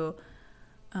to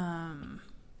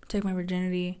take my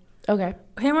virginity. Okay.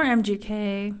 Him or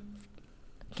MGK.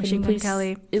 Machine Gun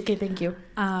Kelly. Okay, thank you.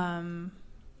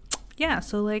 Yeah,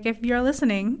 so like if you're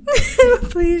listening,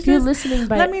 please if you're listening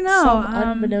by let me know. Some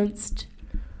unbeknownst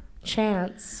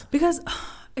chance. Because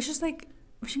it's just like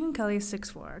Machine Gun Kelly is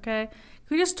 6'4", okay?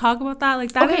 Can we just talk about that?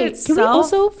 Like that in itself. Can we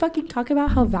also fucking talk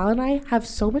about how Val and I have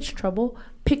so much trouble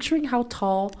picturing how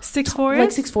tall 6'4" like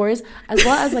 6'4" is, as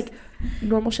well as like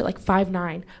normal shit like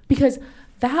 5'9", because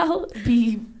Val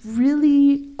be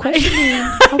really questioning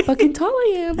how fucking tall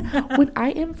I am when I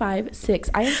am 5'6".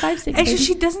 I am 5'6". Actually,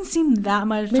 she doesn't seem that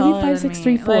much taller than me.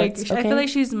 Maybe 5'6", 3/4". Like, okay? I feel like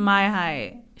she's my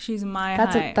height. She's my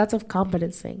height. That's a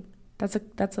confidence thing. That's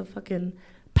a fucking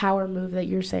power move that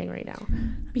you're saying right now.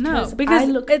 Because I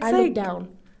look down.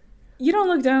 You don't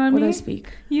look down on me when I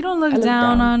speak. You don't look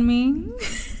down on me.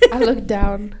 I look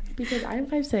down because I am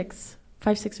 5'6".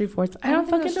 5'6", 3/4". I don't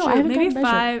fucking know. True. I haven't maybe gotten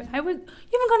 5. You haven't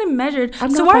gotten measured.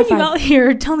 So why are you out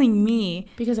here telling me?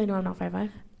 Because I know I'm not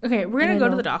 5'5". Okay, we're gonna go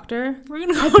to the doctor. We're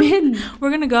gonna go. We're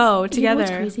gonna go together. You know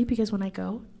what's crazy? Because when I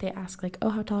go, they ask like, "Oh,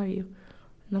 how tall are you?"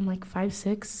 And I'm like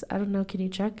 5'6". I don't know. Can you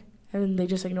check? And then they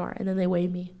just ignore. And then they weigh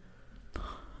me.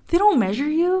 They don't measure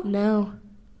you? No.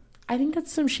 I think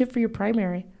that's some shit for your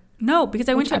primary. No, because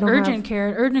I went to urgent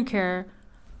care. Urgent care.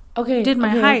 Okay. Did my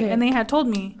height, and they had told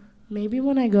me. Maybe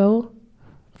when I go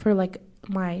for like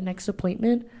my next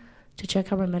appointment to check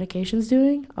how my medication's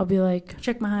doing, I'll be like,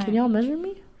 check my height. Can y'all measure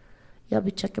me? Yeah, I'll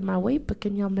be checking my weight, but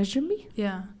can y'all measure me?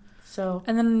 Yeah. So.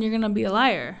 And then you're gonna be a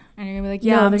liar, and you're gonna be like,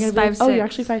 yeah, I'm 5'6". Like, oh, you're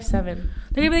actually 5'7".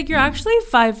 They're gonna be like, you're actually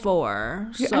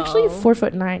 5'4". You're actually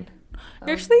 4'9".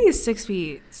 You're actually 6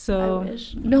 feet. So. I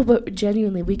wish. No, but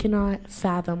genuinely, we cannot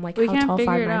fathom like how tall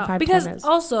 5'9", 5'10" is.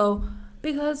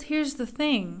 Because here's the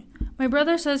thing, my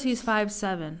brother says he's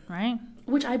 5'7", right?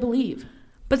 Which I believe.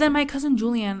 But then my cousin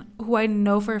Julian, who I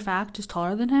know for a fact is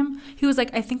taller than him, he was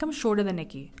like, I think I'm shorter than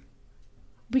Nikki.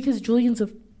 Because Julian's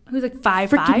who's like 5'5".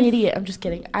 Freaking idiot. I'm just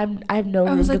kidding. I have no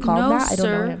room to call him that. I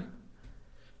don't know him.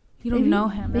 You don't know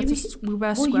him. Maybe, we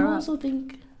best square you also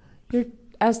think you're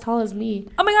as tall as me.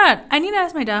 Oh my god, I need to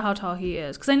ask my dad how tall he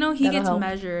is, because I know he gets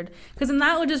measured. Because then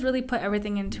that would just really put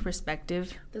everything into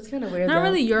perspective. That's kind of weird. Not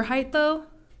really your height though.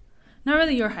 Not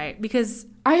really your height, because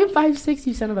I am 5'6",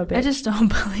 you son of a bitch. I just don't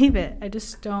believe it. I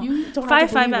just don't. You don't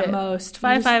 5'5" at most.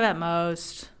 5'5" at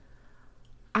most.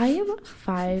 I am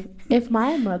 5. If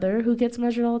my mother, who gets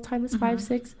measured all the time, is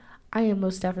 5'6", I am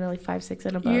most definitely 5'6"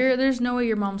 and above. There's no way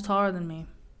your mom's taller than me.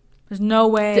 There's no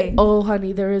way. Oh,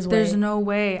 honey, there is way. There's no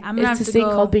way. I'm gonna have to go. It's a thing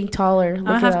called being taller. I'm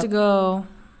gonna have to go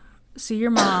see your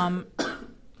mom.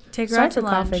 Take her out to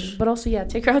lunch. Coughing, but also, yeah,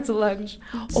 take her out to lunch.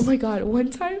 Oh my god, one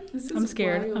time. I'm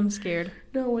scared. Wild. I'm scared.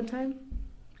 No, one time,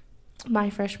 my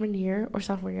freshman year or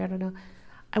sophomore year, I don't know.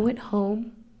 I went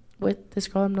home with this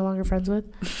girl I'm no longer friends with,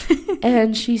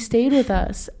 and she stayed with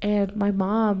us. And my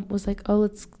mom was like, "Oh,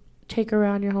 let's take her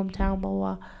around your hometown, blah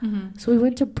blah." So we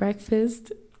went to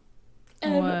breakfast,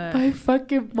 and my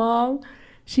fucking mom,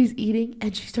 she's eating,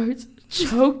 and she starts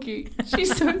choking. She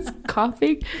starts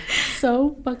coughing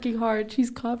so fucking hard. She's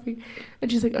coughing,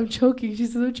 and she's like, "I'm choking." She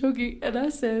says, "I'm choking," and I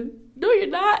said, "No, you're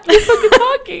not. You're fucking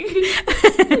talking."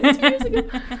 2 years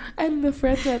ago. And the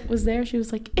friend that was there, she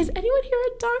was like, "Is anyone here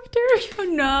a doctor?" Oh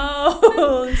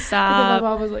no! Stop. And then my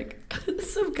mom was like,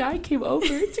 "Some guy came over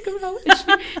to come help."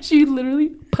 And she literally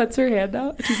puts her hand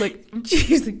out, and she's like,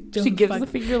 she gives the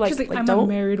finger like, she's like, "I'm a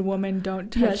married woman. Don't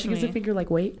touch me." Yeah, she gives the finger like,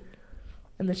 "Wait,"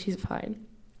 and then she's fine.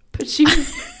 But she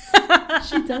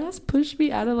does push me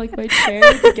out of like my chair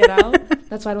to get out.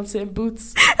 That's why I don't sit in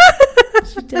boots.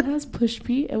 She does push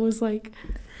me and was like,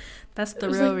 "That's the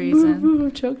real reason." Move,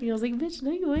 I'm choking. I was like, "Bitch,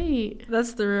 no, wait."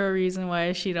 That's the real reason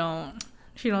why she don't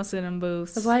sit in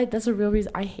boots. That's a real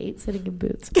reason I hate sitting in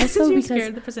boots. Also because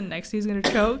scared the person next to you is gonna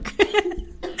choke and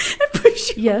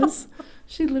push you. Yes,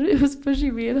 she literally was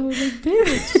pushing me, and I was like,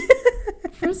 "Bitch,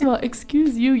 first of all,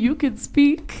 excuse you. You can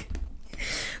speak."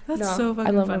 That's so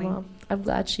fucking funny. I love my mom. I'm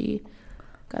glad she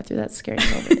got through that scary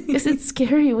moment. Because it's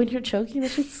scary when you're choking.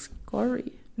 That shit's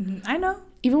scary. I know.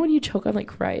 even when you choke on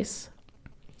like rice,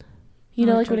 you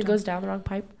know, like when it goes down the wrong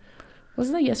pipe.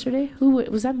 Wasn't that yesterday? Who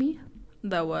was that? Me?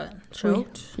 That what?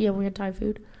 Choked? Yeah, we had Thai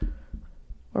food.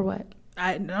 Or what?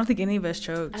 I don't think any of us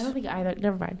choked. I don't think either.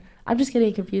 Never mind. I'm just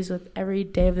getting confused with every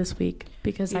day of this week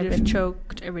because I've been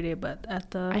choked every day, but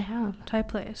at the Thai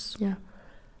place. Yeah.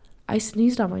 I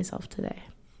sneezed on myself today,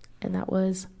 and that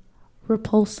was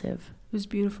repulsive. It was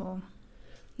beautiful.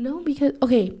 No, because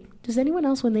okay, does anyone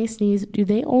else when they sneeze, do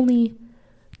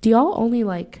y'all only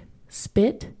like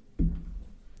spit?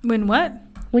 When what?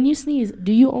 When you sneeze,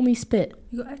 do you only spit?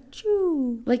 You go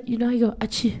achoo. Like, you know how you go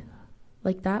achoo,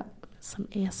 like that. Some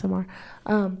ASMR.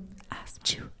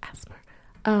 Achoo,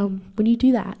 ASMR. When you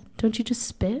do that, don't you just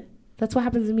spit? That's what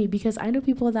happens to me, because I know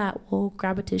people that will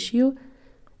grab a tissue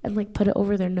and like put it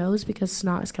over their nose because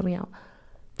snot is coming out.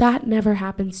 That never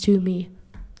happens to me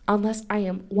unless I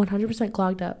am 100%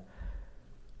 clogged up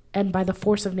and by the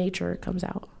force of nature it comes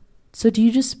out. So do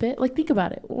you just spit? Like, think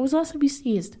about it. When was the last time you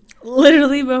sneezed?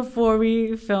 Literally before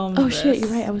we filmed this. Shit, you're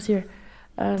right. I was here.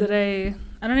 Did I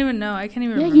don't even know. I can't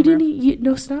even remember. Yeah, you didn't.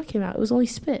 No snot came out. It was only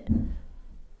spit.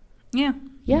 Yeah.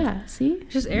 Yeah, see?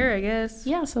 It's just air, I guess.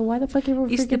 Yeah, so why the fuck are we freaking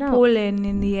out? It's the pollen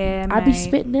in the air, I'd be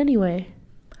spitting anyway.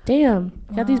 Damn.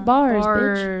 Got these bars,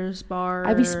 bitch. Bars.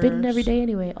 I'd be spitting every day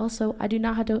anyway. Also, I do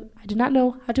not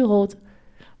know how to hold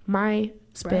my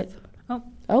spit. Breath.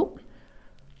 Oh.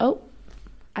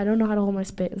 I don't know how to hold my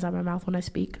spit inside my mouth when I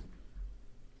speak.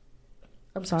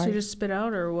 I'm sorry. So you just spit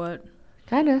out or what?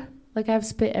 Kinda. Like I have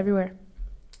spit everywhere.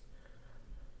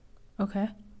 Okay.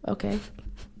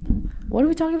 What are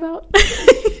we talking about?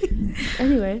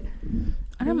 Anyway.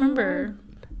 I don't remember.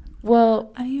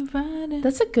 Well, are you running?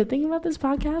 That's a good thing about this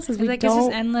podcast is it's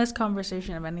just endless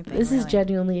conversation of anything. This is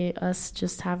genuinely us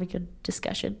just having a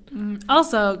discussion.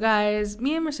 Also, guys,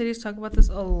 me and Mercedes talk about this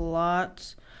a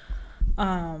lot.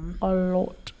 But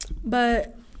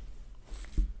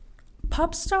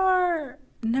Popstar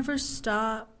Never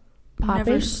Stopping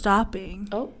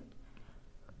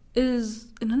is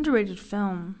an underrated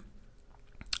film,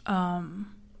 to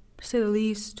say the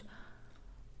least.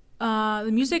 The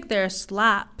music there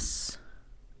slaps,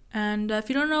 and if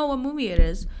you don't know what movie it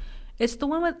is, it's the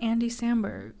one with Andy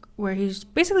Samberg where he's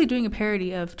basically doing a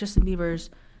parody of Justin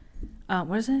Bieber's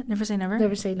what is it? Never Say Never?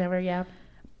 Never Say Never, yeah.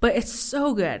 But it's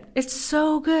so good. It's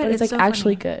so good. But it's like so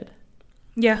actually funny. Good.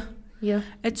 Yeah. Yeah.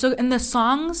 It's so, and the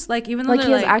songs, like, even though like they're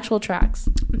he has actual tracks,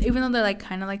 even though they're like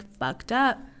kind of like fucked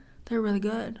up, they're really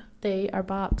good. They are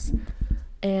bops.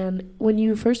 And when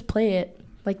you first play it,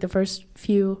 like the first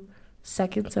few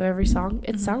seconds of every song,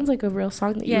 it sounds like a real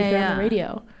song that you would hear on the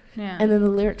radio. Yeah. And then the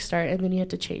lyrics start, and then you have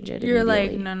to change it. You're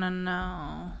like,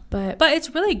 no. But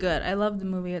it's really good. I love the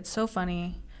movie. It's so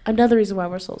funny. Another reason why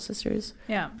we're soul sisters.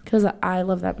 Yeah. Because I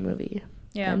love that movie.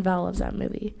 Yeah. And Val loves that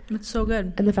movie. It's so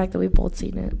good. And the fact that we've both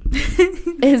seen it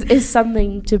is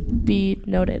something to be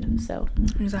noted. So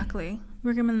exactly.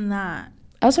 Recommend that.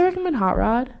 I also recommend Hot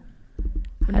Rod.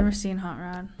 I've never seen Hot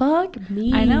Rod. Fuck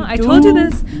me. I know. I told you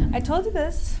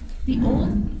this.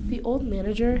 The old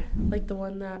manager, like the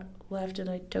one that left and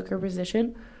I took her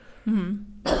position.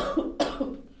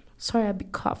 Mm-hmm. Sorry, I'd be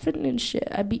coughing and shit.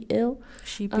 I'd be ill.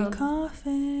 She'd be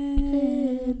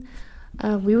coughing.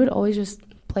 We would always just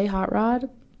play Hot Rod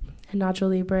and Nacho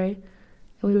Libre, and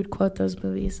we would quote those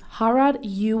movies. Hot Rod,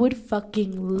 you would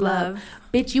fucking love.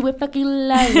 Bitch, you would fucking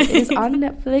love it. It is on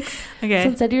Netflix. Okay. So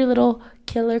instead of your little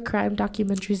killer crime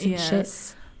documentaries and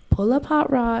shit, pull up Hot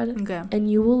Rod,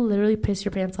 and you will literally piss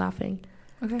your pants laughing.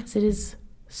 Okay. Because it is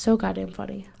so goddamn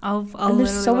funny. And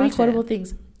there's so many quotable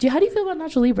things. How do you feel about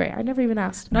Nacho Libre? I never even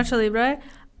asked. Nacho Libre?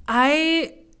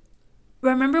 I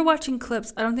remember watching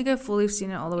clips. I don't think I've fully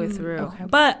seen it all the way through. Okay.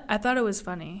 But I thought it was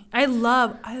funny. I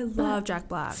love Jack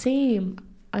Black. Same.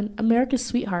 An America's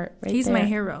sweetheart, right? He's my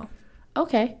hero.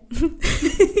 Okay.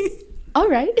 All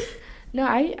right. No,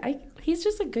 he's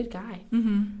just a good guy.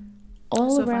 Mm-hmm.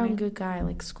 All around good guy.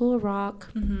 Like School of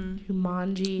Rock,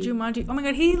 Jumanji. Oh my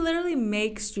god, he literally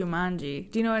makes Jumanji.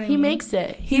 Do you know what I mean? He makes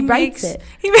it. He writes it.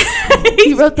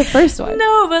 He wrote the first one.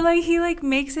 No, but like he like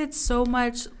makes it so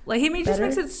much. Like just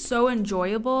makes it so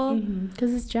enjoyable.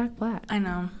 Because it's Jack Black. I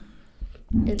know.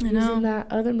 He was in that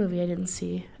other movie I didn't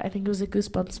see. I think it was a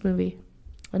Goosebumps movie.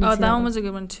 Oh, that one was a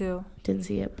good one too. Didn't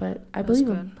see it, but I believe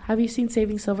him. Have you seen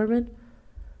Saving Silverman?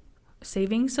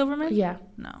 Saving Silverman? Yeah.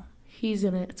 No. He's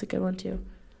in it. It's a good one too.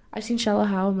 I've seen Shallow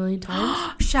Hal a million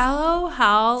times. Shallow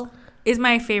Hal is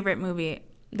my favorite movie.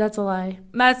 That's a lie.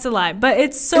 That's a lie, but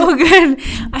it's so good.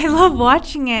 I love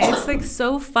watching it. It's like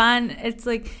so fun. It's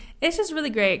just really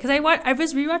great because I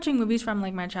was rewatching movies from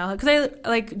like my childhood because I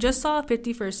like just saw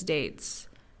 50 First Dates.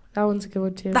 That one's a good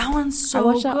one too. That one's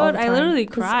so good. I literally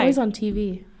cried. It's always on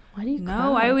TV. Why do you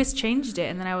No, cry? I always changed it,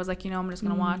 and then I was like, I'm just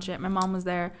gonna watch it. My mom was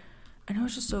there, and it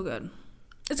was just so good.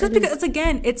 It's just because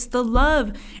it's the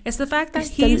love. It's the fact that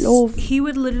he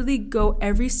would literally go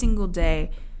every single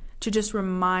day to just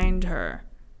remind her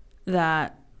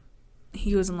that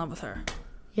he was in love with her.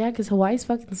 Yeah, because Hawaii's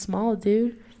fucking small,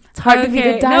 dude. It's hard to be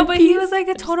the dime piece. He was like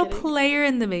a total player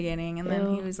in the beginning, and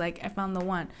then he was like, I found the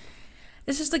one.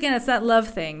 It's just, again, it's that love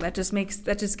thing that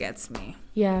just gets me.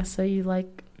 Yeah, so you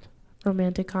like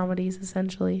romantic comedies,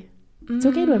 essentially. It's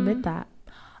okay to admit that.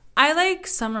 I like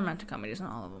some romantic comedies,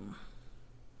 not all of them.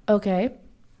 Okay.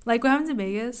 Like what happens in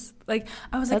Vegas. Like,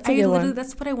 I was that's like,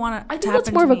 that's what I want to I think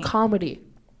that's more of a comedy.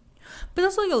 But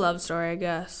that's like a love story, I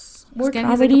guess. More again,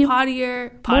 comedy. He's like a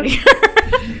partier.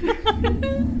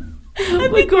 I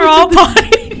think we're all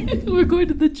potty. We're going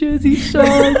to the Jersey Shore,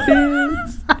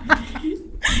 bitch.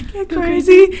 Get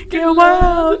crazy, get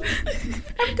wild.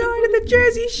 I'm going to the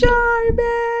Jersey Shore,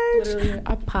 bitch. Literally,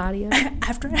 I'm potty.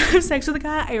 After I have sex with a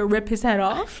guy, I rip his head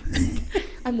off.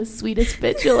 I'm the sweetest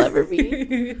bitch you'll ever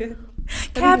be.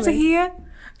 Cabs are here.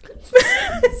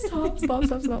 Stop.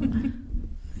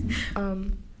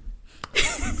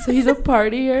 So he's a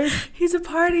partier. He's a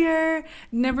partier.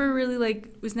 Never really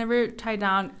was never tied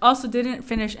down. Also didn't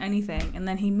finish anything. And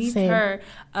then he meets her,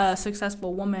 a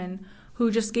successful woman who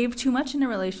just gave too much in a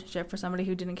relationship for somebody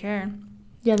who didn't care.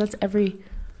 Yeah, that's every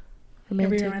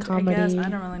romantic comedy. I guess. I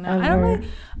don't really know. I don't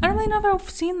really know if I've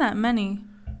seen that many.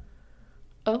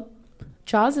 Oh,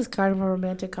 Jaws is kind of a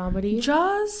romantic comedy.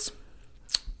 Jaws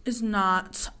is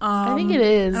not. I think it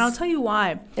is. And I'll tell you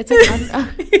why. It's like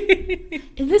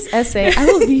in this essay, I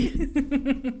will be.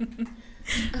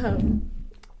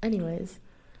 Anyways,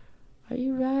 are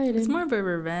you right? It's more of a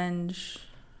revenge.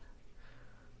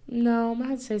 No, I'm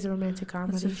gonna say it's a romantic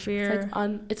comedy. It's a fear.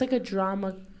 It's like a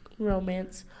drama,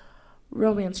 romance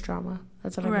drama.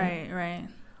 That's what I mean. Right.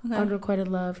 Okay. Unrequited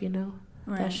love,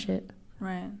 that shit.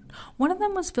 Right. One of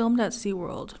them was filmed at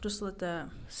SeaWorld. Just to let that.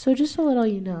 So just to let all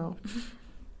you know,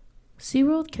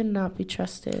 SeaWorld cannot be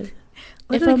trusted.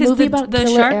 Literally, if a movie about the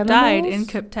killer shark animals, died in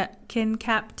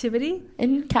captivity.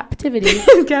 In captivity. The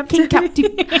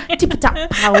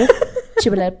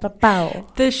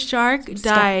shark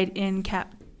died in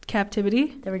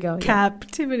captivity. There we go. Yeah.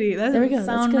 Captivity. That doesn't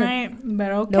sound right,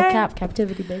 but okay. No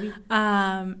captivity, baby.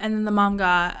 And then the mom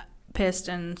got pissed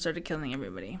and started killing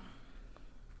everybody.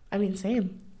 I mean,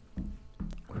 same.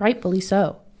 Rightfully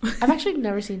so. I've actually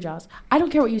never seen Jaws. I don't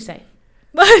care what you say.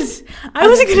 But I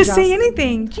wasn't going to say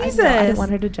anything. Jesus. I didn't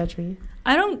want her to judge me.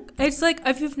 It's like,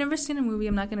 if you've never seen a movie,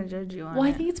 I'm not going to judge you on it. Well,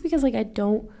 I think it's because, I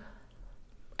don't...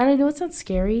 And I know it sounds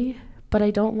scary, but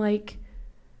I don't like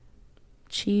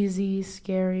cheesy,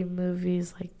 scary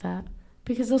movies like that.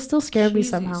 Because they'll still scare me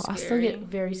somehow. Scary. I'll still get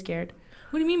very scared.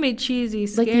 What do you mean by cheesy,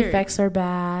 scary? The effects are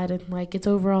bad, and, it's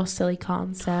overall silly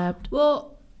concept.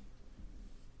 Well,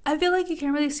 I feel like you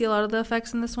can't really see a lot of the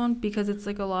effects in this one because it's,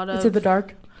 a lot of... It's in the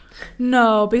dark?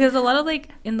 No, because a lot of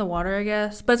in the water, I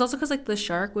guess, but it's also because the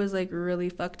shark was really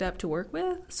fucked up to work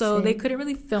with, so they couldn't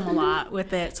really film a lot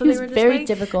with it. So they were just very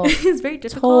difficult. It was very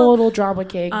difficult. Total drama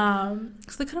king.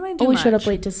 So they couldn't really do always much. Showed up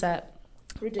late to set.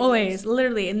 Ridiculous. Always,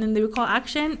 literally, and then they would call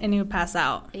action, and he would pass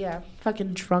out. Yeah,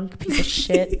 fucking drunk piece of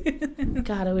shit.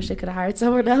 God, I wish I could have hired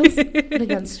someone else. Would have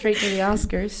gone straight to the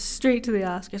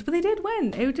Oscars. But they did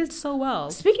win. It did so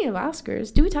well. Speaking of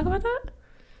Oscars, did we talk about that?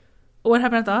 What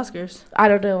happened at the Oscars? I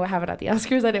don't know what happened at the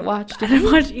Oscars. I didn't watch. I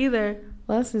didn't watch either.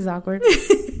 Well, this is awkward.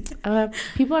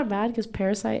 People are mad because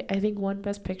Parasite, I think, won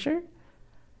Best Picture.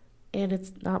 And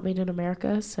it's not made in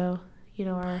America. So,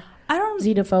 our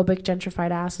xenophobic,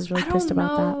 gentrified ass is really pissed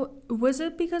about that. Was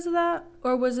it because of that?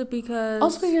 Or was it because...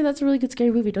 Also, I hear that's a really good scary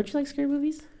movie. Don't you like scary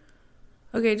movies?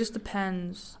 Okay, it just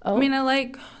depends. Oh. I mean,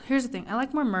 here's the thing. I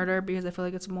like more murder because I feel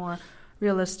like it's more...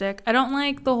 realistic. I don't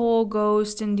like the whole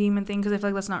ghost and demon thing because I feel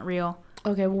like that's not real.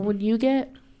 Okay, well, when you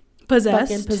get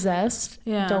possessed,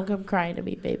 don't come crying to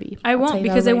me, baby. I won't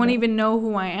because I won't even know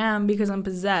who I am because I'm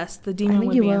possessed. The demon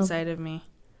would be inside of me.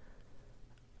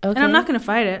 Okay. And I'm not going to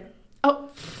fight it. Oh.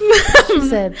 She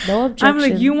said, no objection. I'm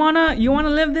like, you wanna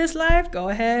live this life? Go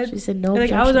ahead. She said, no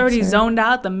objection, I was already zoned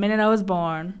out the minute I was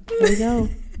born. There you go.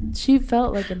 She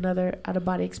felt like another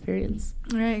out-of-body experience.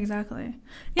 Right, exactly.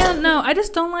 Yeah, no, I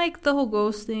just don't like the whole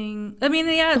ghost thing. I mean,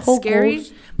 yeah, it's scary,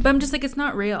 but I'm just it's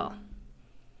not real.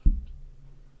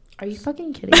 Are you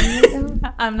fucking kidding me right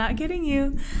now? I'm not kidding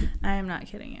you. I am not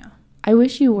kidding you. I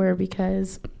wish you were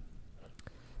because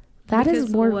that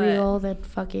is more real than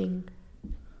fucking...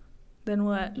 Than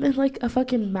what? Than a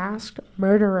fucking masked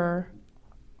murderer.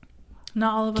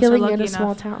 Not all of us are lucky enough.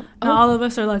 Small town. Not all of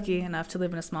us are lucky enough to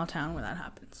live in a small town where that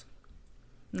happens.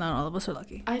 Not all of us are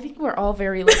lucky. I think we're all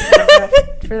very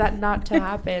lucky for that not to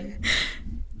happen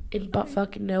in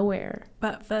buttfuck nowhere.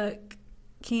 Buttfuck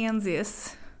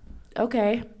Kansas.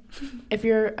 Okay. If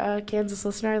you're a Kansas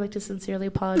listener, I'd like to sincerely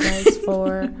apologize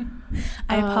for...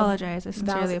 I apologize. I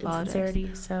sincerely apologize.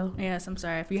 Sincerity, so... Yes, I'm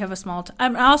sorry. If you have a small...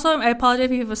 I apologize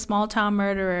if you have a small-town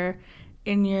murderer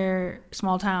in your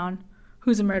small town.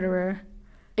 Who's a murderer?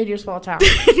 In your small town.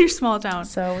 In your small town.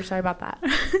 So, we're sorry about that.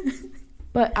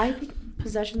 But I think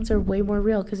possessions are way more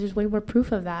real because there's way more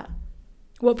proof of that.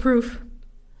 What proof?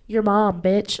 Your mom,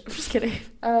 bitch. I'm just kidding.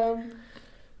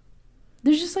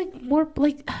 There's just, like, more,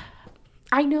 like...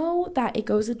 I know that it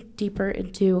goes deeper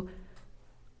into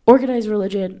organized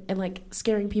religion and, like,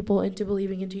 scaring people into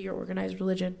believing into your organized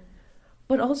religion.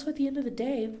 But also, at the end of the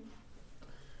day,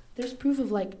 there's proof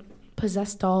of, like,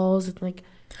 possessed dolls and, like,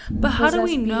 but how do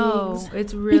we know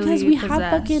it's really because we possessed?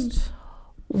 have fucking,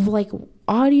 like,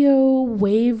 audio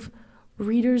wave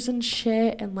readers and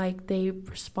shit, and, like, they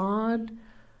respond.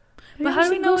 But how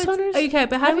do we know it's okay?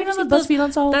 But how do we know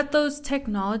that those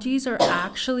technologies are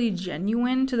actually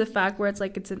genuine to the fact where it's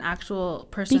like it's an actual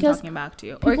person talking back to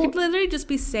you, or it could literally just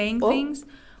be saying things,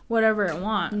 whatever it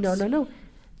wants. No.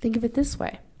 Think of it this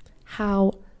way: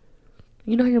 how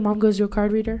how your mom goes to a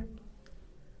card reader?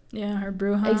 Yeah, her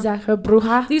bruja. Exactly, her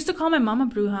bruja. They used to call my mom a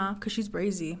bruja because she's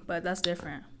brazy, but that's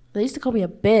different. They used to call me a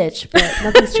bitch, but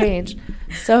nothing's changed.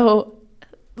 So,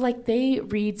 like, they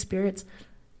read spirits,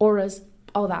 auras,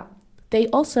 all that. They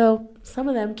also, some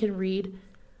of them can read,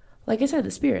 like I said,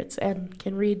 the spirits, and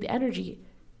can read the energy.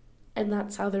 And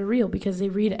that's how they're real, because they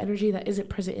read energy that isn't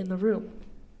present in the room.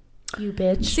 You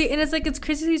bitch. See, and it's like, it's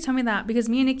crazy you tell me that, because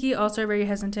me and Nikki also are very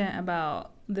hesitant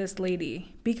about this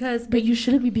lady. But you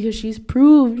shouldn't be, because she's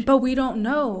proved. But we don't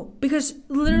know. Because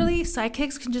literally,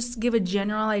 psychics can just give a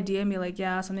general idea and be like,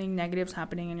 yeah, something negative's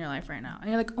happening in your life right now. And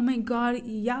you're like, oh my God,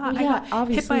 I got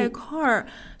hit by a car.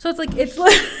 So it's like, it's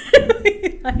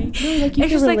literally like, no, like you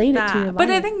can relate it to your life.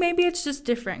 But I think maybe it's just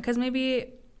different, because maybe,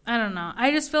 I don't know.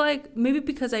 I just feel like maybe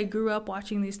because I grew up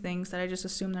watching these things that I just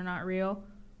assume they're not real.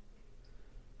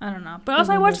 I don't know. But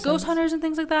also I watch Ghost Hunters and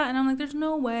things like that, and I'm like, there's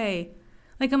no way.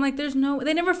 Like, I'm like,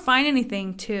 they never find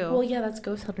anything, too. Well, yeah, that's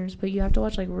Ghost Hunters, but you have to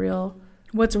watch, like, real.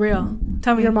 What's real?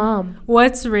 Tell me. Your mom.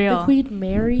 What's real? The Queen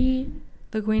Mary.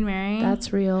 The Queen Mary?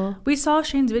 That's real. We saw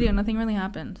Shane's video. Nothing really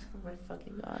happened. Oh, my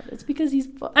fucking God. It's because he's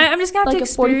I'm just going to have to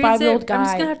experience 45-year-old guy. I'm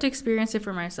just going to have to experience it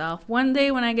for myself. One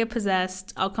day when I get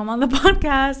possessed, I'll come on the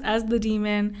podcast as the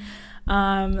demon.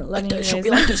 Letting you guys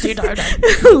like to stay tired.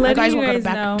 Letting you guys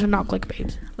know. To not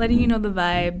clickbait. Letting you know the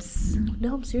vibes.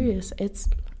 No, I'm serious.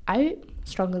 I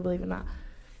strongly believe in that.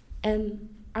 And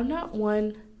I'm not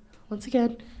once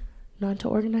again, not to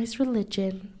organized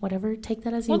religion, whatever, take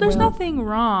that as you will. Well, there's nothing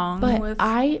wrong but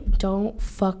I don't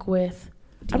fuck with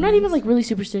demons. I'm not even, like, really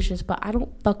superstitious, but I don't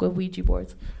fuck with Ouija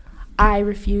boards. I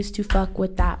refuse to fuck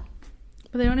with that.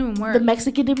 But they don't even work. The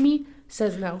Mexican in me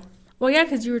says no. Well, yeah,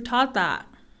 because you were taught that.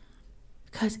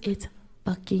 Because it's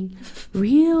fucking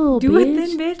real, Do bitch. it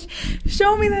then, bitch.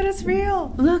 Show me that it's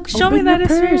real. Look, show me that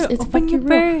it's real. It's open your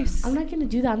purse. I'm not going to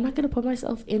do that. I'm not going to put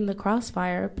myself in the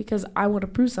crossfire because I want to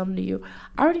prove something to you.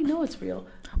 I already know it's real.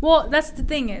 Well, that's the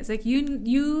thing is, like,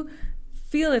 you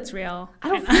feel it's real. I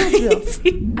don't feel it's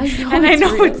real. I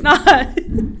know it's not.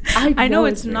 I know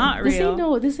it's not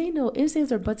real. This ain't no ifs,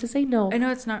 ands, or buts. This ain't no. I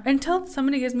know it's not. Until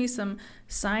somebody gives me some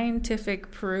scientific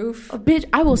proof. Oh, bitch,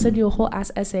 I will send you a whole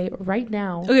ass essay right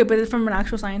now. Okay, but it's from an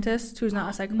actual scientist who's not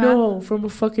a psychopath? No, from a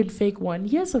fucking fake one.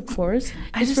 Yes, of course.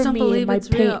 I just don't believe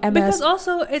it's real. Because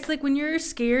also, it's like when you're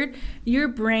scared, your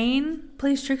brain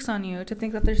plays tricks on you to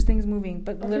think that there's things moving,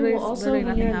 but literally, literally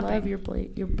nothing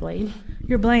happening. Your brain.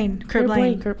 Kurt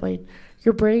Blaine.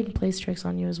 Your brain plays tricks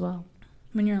on you as well.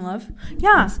 When you're in love?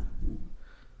 Yeah. Yes.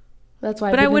 That's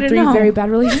why I've been in 3 very bad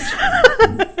relationships.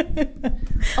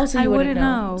 Also, I wouldn't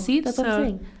know. See, that's what I'm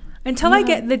saying. Until I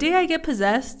get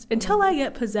possessed. Until I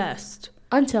get possessed.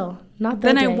 Until. Not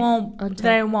that then day. I won't. Until.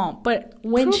 Then I won't. But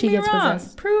when she gets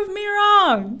possessed. Prove me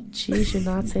wrong. She should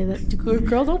not say that.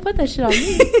 Girl, don't put that shit on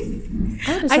me.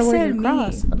 I'm going to start wearing your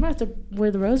cross. I'm going to have to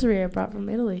wear the rosary I brought from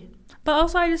Italy. But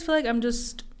also, I just feel like I'm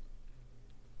just...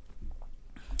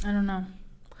 I don't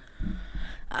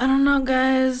know,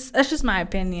 guys. That's just my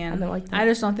opinion. I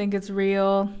just don't think it's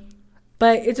real.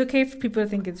 But it's okay for people to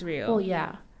think it's real. Well,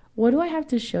 yeah. What do I have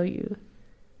to show you?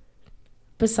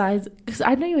 Besides, because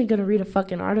I know you ain't going to read a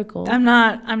fucking article. I'm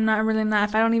not really not.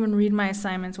 If I don't even read my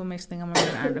assignments, what makes me think I'm going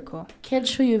to read an article? Can't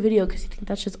show you a video because you think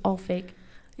that's just all fake.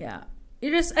 Yeah.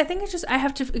 I think it's just, I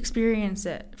have to experience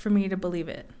it for me to believe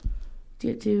it. Do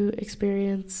you have to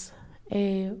experience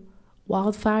a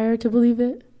wildfire to believe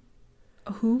it?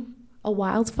 A who? A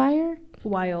wildfire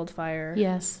Wildfire.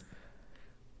 Yes.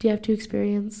 Do you have to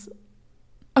experience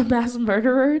a mass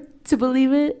murderer to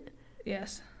believe it?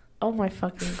 Yes. Oh my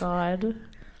fucking God.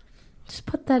 Just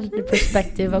put that into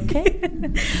perspective, okay?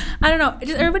 I don't know.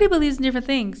 Just everybody believes in different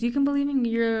things. You can believe in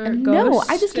your ghosts.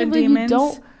 No, I just can't believe you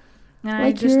don't. And like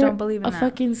I just don't believe in that. A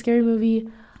fucking scary movie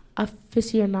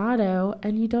aficionado,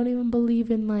 and you don't even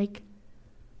believe in like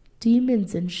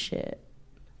demons and shit.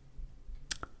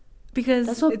 Because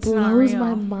that's what it's blows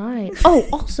my mind. Oh,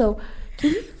 also,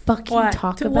 can you fucking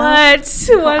talk about what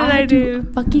did I do?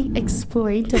 Fucking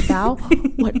explain to Val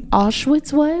what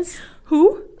Auschwitz was?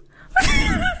 Who?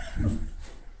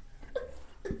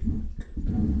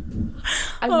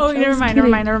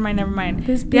 Never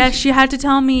mind. Yeah, she had to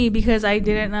tell me because I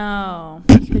didn't know.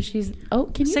 Because she's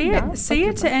can you say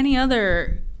it to any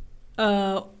other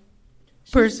person?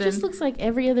 She just looks like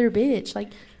every other bitch.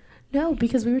 Like, no,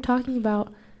 because we were talking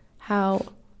about how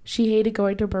she hated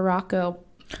going to Morocco.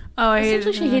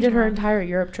 Essentially, she hated her entire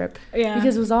Europe trip. Yeah,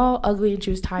 because it was all ugly and she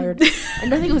was tired,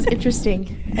 and nothing was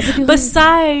interesting.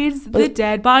 Besides the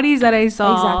dead bodies that I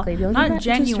saw, exactly, not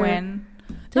genuine.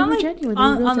 They were genuine.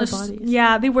 They were dead bodies.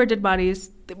 Yeah, they were dead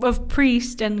bodies of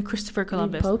Priest and Christopher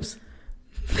Columbus. Popes.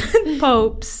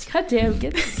 Popes. God damn,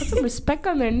 put some respect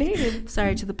on their name.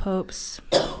 Sorry to the popes,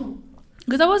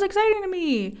 because that was exciting to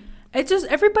me. It's just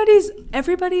everybody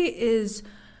is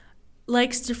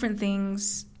likes different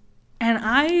things.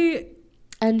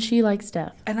 And she likes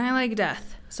death. And I like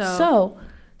death. So,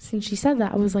 since she said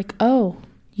that, I was like, oh,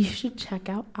 you should check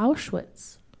out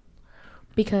Auschwitz.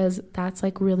 Because that's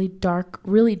like really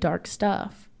dark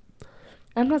stuff.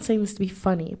 I'm not saying this to be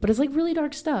funny, but it's like really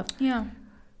dark stuff. Yeah.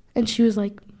 And she was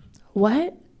like,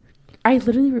 what? I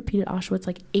literally repeated Auschwitz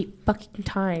like 8 fucking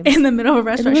times. In the middle of a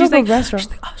restaurant. She's like, Auschwitz.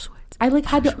 I like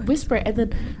had to whisper it, and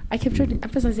then I kept trying to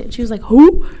emphasize it, and she was like,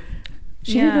 who?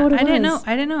 She didn't know what it was.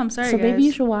 I didn't know. I'm sorry, so guys. Maybe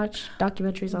you should watch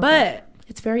documentaries on that.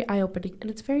 It's very eye-opening,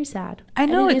 and it's very sad. I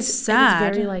know it's sad.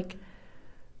 It's very, like...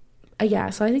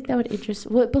 yeah, so I think that would interest...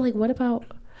 But, like, what about...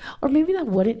 Or maybe that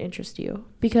wouldn't interest you,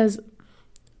 because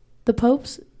the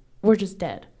popes were just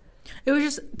dead. It was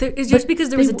just... It's just because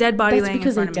there was a dead body laying in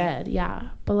front of me. That's because they're dead, yeah.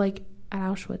 But, like,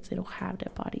 at Auschwitz, they don't have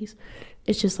dead bodies.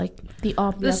 It's just, like, the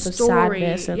ambiance of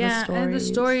sadness and the story. And the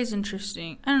story is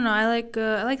interesting. I don't know. I like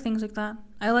things like that.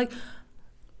 I like...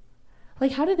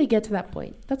 Like, how did they get to that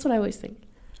point? That's what I always think.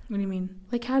 What do you mean?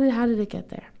 Like, how did it get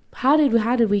there? How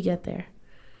did we get there?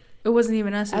 It wasn't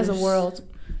even us. As a world.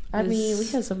 I mean, we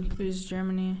had some... It was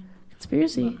Germany.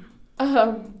 Conspiracy.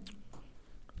 But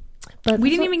we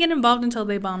didn't even get involved until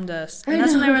they bombed us. And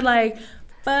that's when they were like,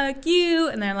 fuck you.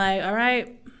 And they're like, all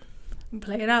right,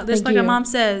 play it out. This like my mom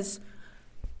says.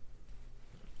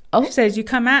 She says, you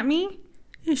come at me,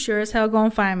 you sure as hell gonna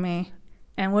find me.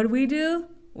 And what did we do?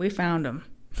 We found them.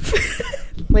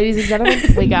 Ladies and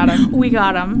gentlemen, we got him. We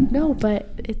got him. No, but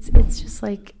it's just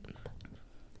like,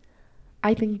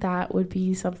 I think that would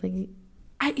be something.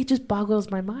 It just boggles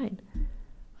my mind.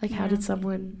 Like, how did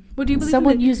someone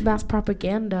use mass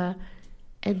propaganda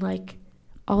and like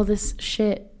all this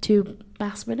shit to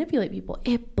mass manipulate people?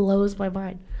 It blows my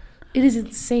mind. It is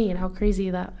insane how crazy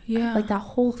that. Yeah. Like that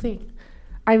whole thing.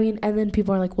 I mean, and then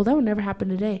people are like, well, that would never happen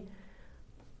today.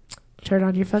 Turn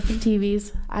on your fucking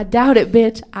TVs. I doubt it,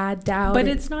 bitch. I doubt it. But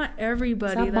it's not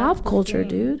everybody. It's mob culture,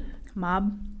 dude.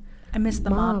 Mob. I miss the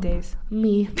mob days.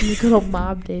 Me good old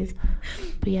mob days.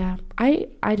 But yeah,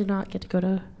 I did not get to go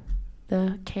to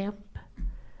the camp.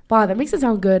 Wow, that makes it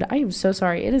sound good. I am so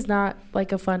sorry. It is not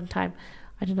like a fun time.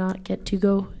 I did not get to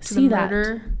go see that.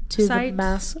 To the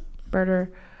mass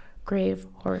murder grave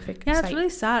horrific site. Yeah, it's really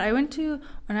sad. I went to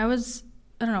when I was,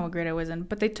 I don't know what grade I was in,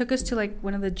 but they took us to like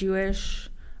one of the Jewish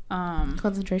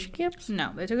concentration camps.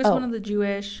 No, they took us to one of the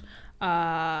Jewish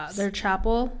their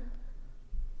chapel.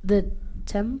 The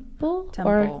temple,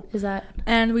 or is that?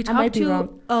 And we talked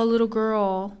to a little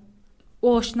girl.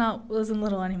 Well, she wasn't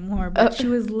little anymore, but she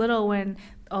was little when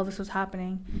all this was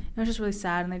happening. It was just really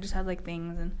sad, and they just had like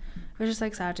things, and it was just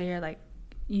like sad to hear like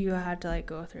you had to like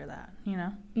go through that, you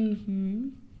know. Mm-hmm.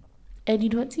 And you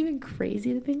know what's even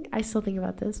crazy to think? I still think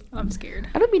about this. I'm scared.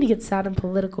 I don't mean to get sad and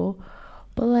political,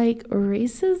 but like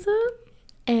racism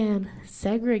and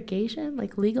segregation,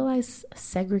 like legalized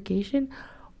segregation,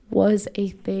 was a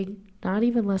thing not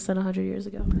even less than 100 years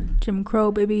ago. Jim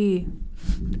Crow, baby.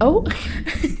 Oh,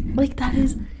 like that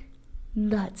is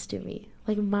nuts to me.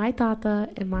 Like my tata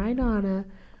and my nana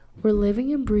were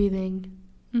living and breathing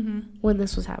when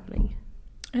this was happening.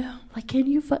 Yeah. Like, can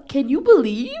you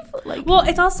believe? Like, well,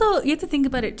 it's also, you have to think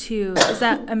about it too, is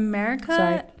that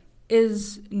America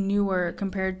is newer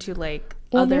compared to like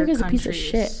other America's countries. a piece of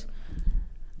shit.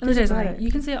 Let me say something.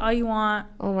 You can say all you want.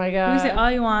 Oh my god. You can say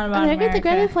all you want about America. The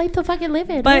greatest place to fucking live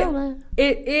in. But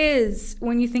it is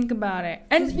when you think about it.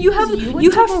 And you have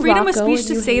freedom of speech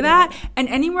to say that. And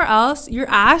anywhere else, your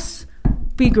ass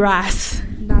be grass.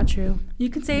 Not true.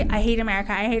 You can say, I hate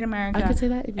America. I hate America. I could say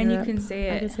that in Europe. And you can say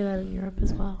it. I could say that in Europe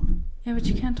as well. Yeah, but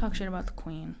you can't talk shit about the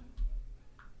Queen.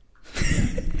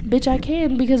 Bitch, I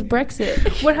can because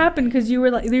Brexit. What happened? Because you were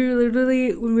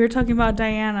literally, when we were talking about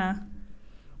Diana.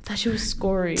 I thought she was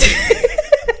scoring.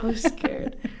 I was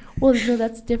scared. Well, no,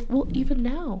 that's different. Well, even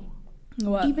now.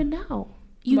 What? Even now.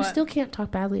 You still can't talk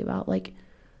badly about, like,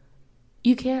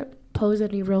 you can't pose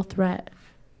any real threat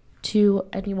to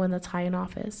anyone that's high in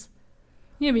office.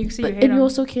 Yeah, but you can see you hate and them. You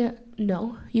also can't.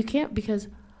 No, you can't, because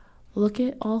look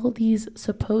at all of these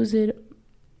supposed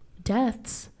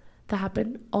deaths that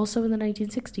happened also in the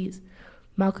 1960s.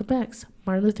 Malcolm X,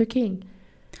 Martin Luther King.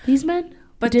 These men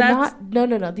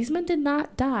These men did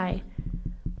not die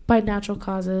by natural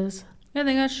causes. Yeah,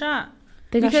 they got shot.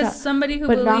 Because somebody who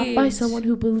believes. But not by someone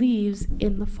who believes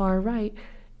in the far right.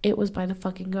 It was by the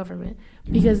fucking government.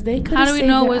 Because they could have saved their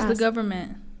ass. How do we know it was the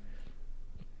government?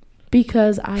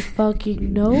 Because I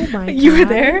fucking know, my God. You were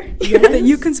there? Yes.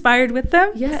 You conspired with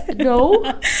them? Yeah. No.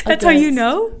 That's how you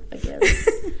know?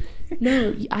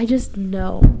 No, I just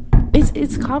know.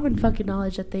 It's common fucking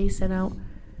knowledge that they sent out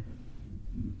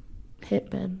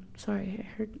hitmen. Sorry,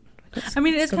 I heard. I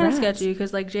mean, it's kind of sketchy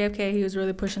because, like, JFK, he was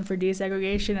really pushing for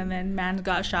desegregation, and then man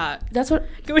got shot. That's what.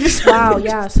 Wow,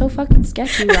 yeah, so fucking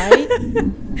sketchy, right?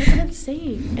 That's what I'm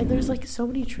saying. And there's, like, so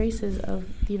many traces of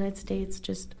the United States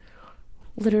just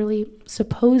literally,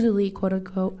 supposedly, quote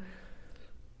unquote,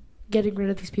 getting rid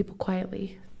of these people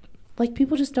quietly. Like,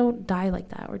 people just don't die like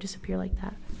that or disappear like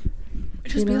that.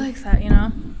 Just be like that, you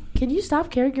know? Can you stop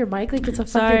carrying your mic like it's a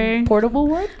fucking portable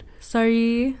one?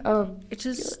 Sorry. It's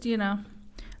just, you know,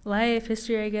 life,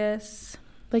 history, I guess.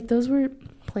 Like, those were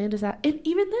planned as that. And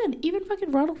even then, even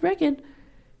fucking Ronald Reagan,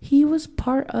 he was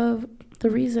part of the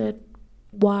reason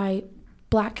why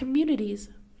black communities,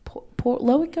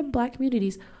 low-income black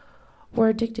communities, were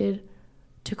addicted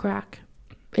to crack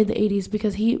in the 80s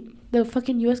because the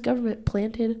fucking U.S. government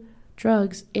planted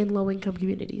drugs in low-income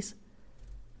communities.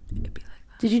 It'd be like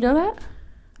that. Did you know that?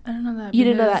 I don't know that. You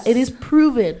didn't know that. It is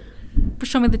proven.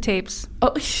 Show me the tapes.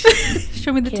 Oh,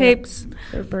 show me the tapes.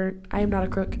 They're burnt. I am not a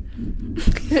crook. You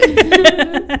see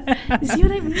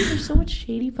what I mean? There's so much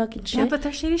shady fucking shit. Yeah, but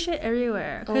there's shady shit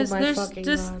everywhere. Because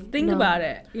think about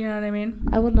it. You know what I mean?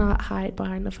 I will not hide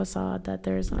behind the facade that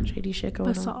there is not shady shit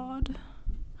going on.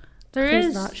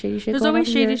 There's not shady shit. There's always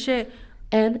shady shit.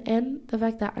 And the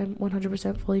fact that I'm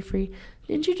 100% fully free.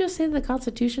 Didn't you just say the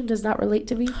Constitution does not relate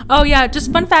to me? Oh, yeah.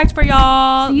 Just fun fact for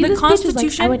y'all. See, the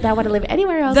Constitution... I would not want to live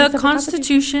anywhere else. The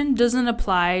Constitution doesn't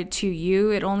apply to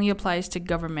you. It only applies to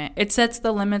government. It sets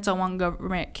the limits on what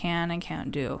government can and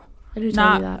can't do. And who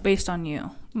told you that? Based on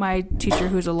you. My teacher,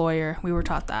 who's a lawyer, we were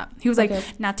taught that. He was like,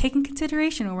 now take in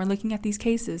consideration when we're looking at these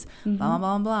cases, blah,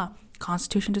 blah, blah, blah.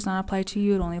 Constitution does not apply to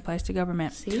you. It only applies to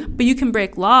government. See? But you can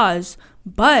break laws,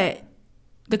 but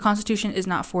the Constitution is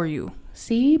not for you.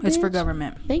 See, it's for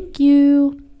government. Thank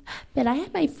you. But I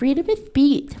have my freedom of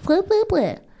speech. Blah, blah,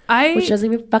 blah. Which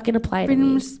doesn't even fucking apply to me.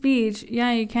 Freedom of speech.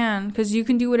 Yeah, you can. Because you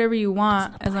can do whatever you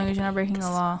want as long as you're not breaking the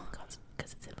law.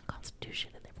 Because it's in the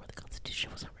Constitution, and therefore the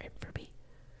Constitution wasn't written for me.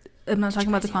 I'm not talking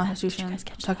about the Constitution. I'm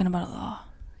talking about a law.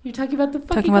 You're talking about the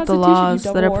fucking Constitution. Talking about the laws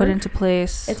that are put into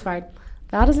place. It's fine.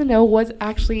 Val doesn't know what's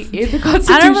actually in the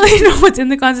Constitution. I don't really know what's in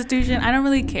the Constitution. I don't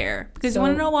really care. Because you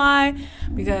want to know why?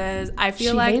 Because I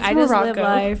feel like I just live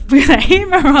life. Because I hate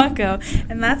Morocco.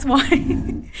 And that's why.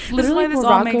 Literally, this Morocco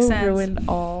all makes sense. Ruined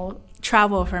all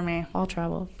travel for me. All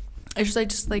travel. It's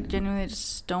just like genuinely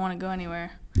just don't want to go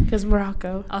anywhere. Because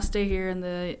Morocco. I'll stay here in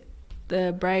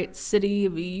the bright city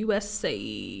of the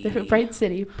USA. The bright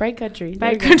city. Bright country.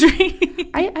 Bright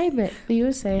country. I admit, the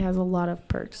USA has a lot of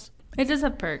perks. It does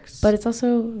have perks. But it's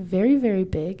also very, very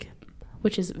big,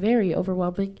 which is very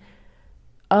overwhelming.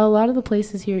 A lot of the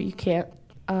places here you can't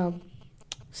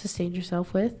sustain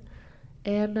yourself with.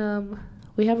 And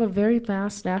we have a very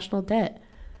mass national debt.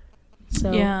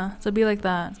 So yeah, so it'd be like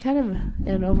that. It's kind of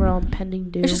an overall impending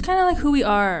doom. It's just kind of like who we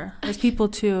are as people,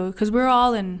 too. Because we're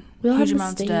all in huge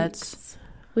amounts of debts.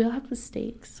 We all have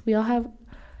mistakes. We all have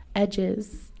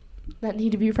edges that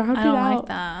need to be rounded out. I don't like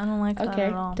that. I don't like that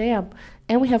at all. Damn.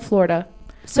 And we have Florida.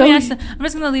 So I'm just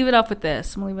going to leave it off with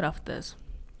this.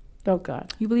 Oh,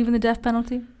 God. You believe in the death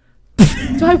penalty?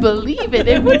 Do I believe in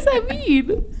it? What does that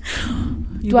mean?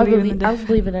 I don't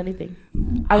believe in anything.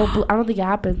 I don't think it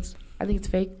happens. I think it's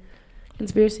fake.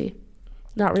 Conspiracy.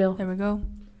 Not real. There we go.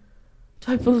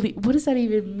 Do I believe? What does that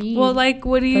even mean? Well, like,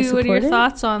 what are your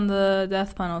thoughts on the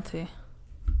death penalty?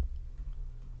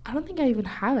 I don't think I even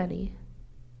have any.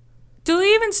 Do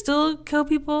they even still kill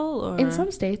people? Or? In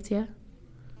some states, yeah.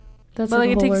 But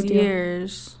like it takes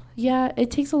years. Yeah,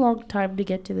 it takes a long time to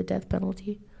get to the death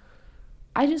penalty.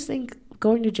 I just think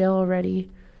going to jail already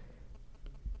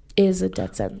is a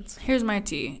death sentence. Here's my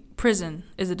tea. Prison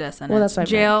is a death sentence. Well, that's what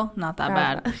jail, not that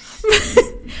bad.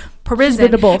 Prison.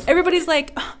 Been to both. Everybody's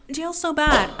like, oh, jail's so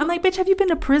bad. I'm like, bitch, have you been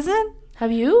to prison?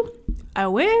 Have you? I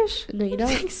wish. No, you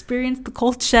don't. Experience the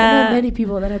culture. I know many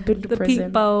people that have been to prison.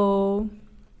 People.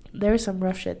 There's some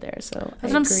rough shit there, so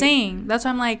that's what I'm saying. That's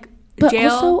why I'm like, but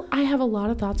jail. Also, I have a lot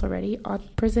of thoughts already on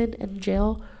prison and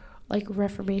jail, like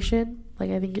reformation.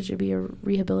 Like, I think it should be a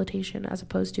rehabilitation as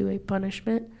opposed to a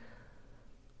punishment.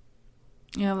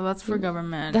 Yeah, well, that's for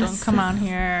government. Don't come on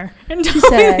here and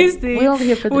tell me these things. We're only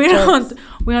here for the jokes.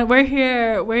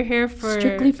 We're here for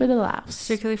strictly for the laughs.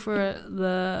 Strictly for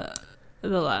the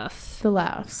laughs. The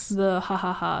laughs. The ha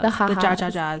ha ha. The ha ha. The ja ja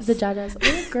ja's. The ja ja's.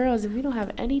 We're girls and we don't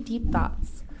have any deep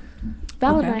thoughts.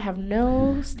 Val and I have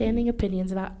no standing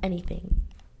opinions about anything.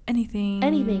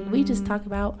 Anything. We just talk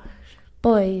about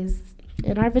boys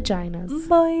and our vaginas.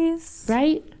 Boys.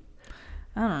 Right?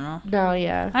 I don't know. No,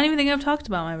 yeah. I don't even think I've talked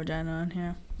about my vagina on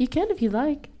here. You can if you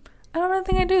like. I don't really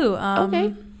think I do.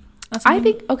 Okay. I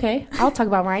think, okay, I'll talk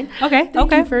about mine. Okay.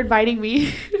 Thank you for inviting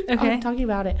me. Okay. I'm talking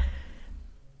about it.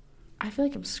 I feel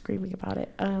like I'm screaming about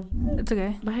it. It's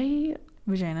okay. My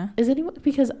vagina. Is anyone,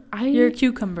 because You're a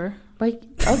cucumber. Like,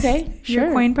 okay, sure.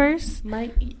 Your coin purse?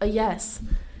 Yes.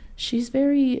 She's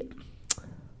very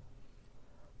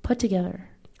put together.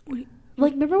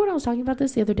 Like, remember when I was talking about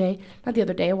this the other day? Not the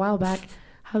other day, a while back.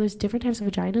 How there's different types of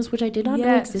vaginas, which I did not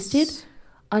know existed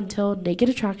until Naked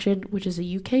Attraction, which is a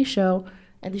UK show,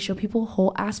 and they show people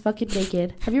whole ass fucking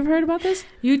naked. Have you ever heard about this?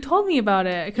 You told me about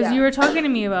it because you were talking to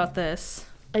me about this.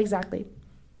 Exactly.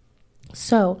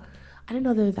 So, I didn't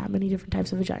know there were that many different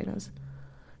types of vaginas.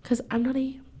 Because I'm not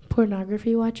a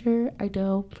pornography watcher. I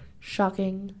know,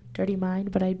 shocking, dirty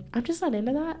mind, but I'm just not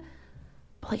into that.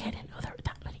 But, like, I didn't know there were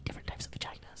that many different types of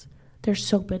vaginas. There's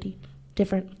so many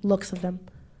different looks of them.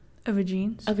 Of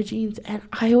vagines? And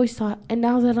I always thought, and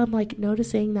now that I'm, like,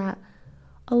 noticing that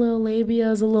a little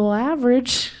labia is a little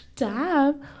average to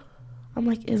have, I'm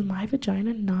like, is my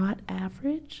vagina not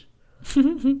average? Let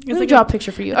me draw a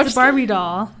picture for you. It's a Barbie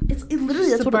doll. It's literally,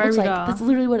 that's what it looks like. That's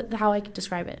literally how I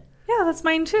describe it. Yeah, that's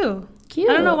mine too. Cute.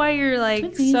 I don't know why you're like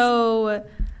Twinsies. So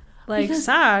like because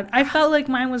sad. I felt like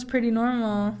mine was pretty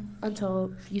normal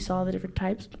until you saw the different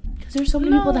types. Because there's so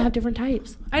many people that have different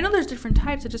types. I know there's different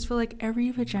types. I just feel like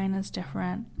every vagina is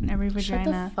different, and every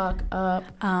vagina shut the fuck up.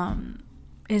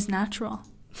 Is natural.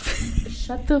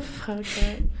 Shut the fuck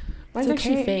up. Mine's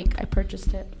actually fake. I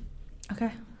purchased it.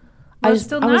 Okay. Well, it's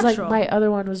still natural. I was like, my other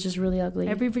one was just really ugly.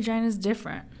 Every vagina is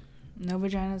different. No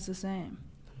vagina is the same.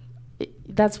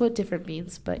 That's what different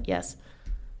means, but yes.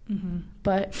 Mm-hmm.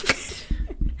 But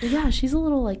yeah, she's a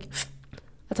little like.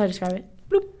 That's how I describe it.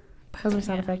 Bloop. That's my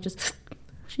sound effect. Just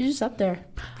she's just up there.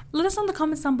 Let us know in the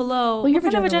comments down below. What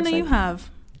kind of vagina you have?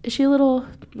 Is she a little,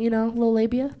 little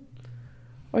labia,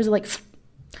 or is it like?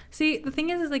 See, the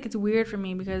thing is like it's weird for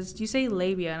me because you say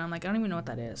labia, and I'm like I don't even know what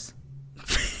that is.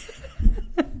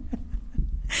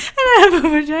 I have a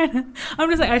vagina. I'm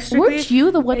just like I strictly. Weren't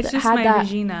you the one that had that?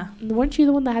 Vagina. Weren't you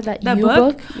the one that had that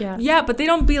book? Yeah. Yeah, but they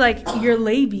don't be like your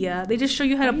labia. They just show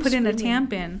you how to put in a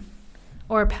tampon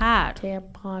or a pad.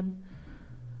 Tampon.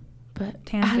 But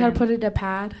tampon. I had to put in a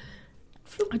pad.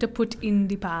 I had to put in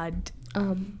the pad.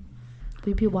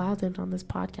 We'd be wilding on this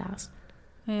podcast.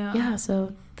 Yeah. Yeah.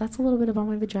 So that's a little bit about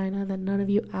my vagina that none of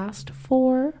you asked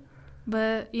for.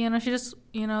 But, she just,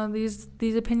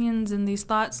 these opinions and these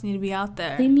thoughts need to be out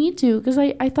there. They need to, because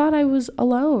I thought I was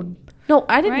alone. No,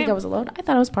 I didn't think I was alone. I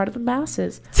thought I was part of the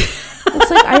masses.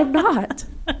 It's like, I am not.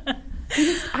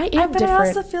 I am different. But I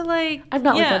also feel like... I'm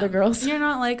not like other girls. You're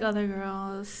not like other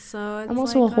girls, so it's I'm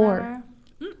also like a whore.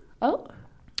 Oh.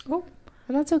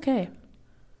 And that's okay.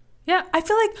 Yeah, I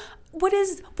feel like... What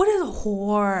is a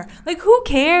whore? Like, who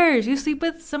cares? You sleep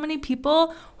with so many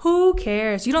people. Who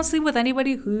cares? You don't sleep with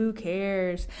anybody. Who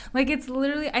cares? Like, it's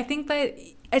literally, I think that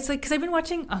it's like, because I've been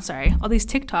watching, all these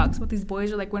TikToks with these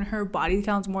boys are like, when her body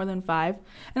counts more than 5. And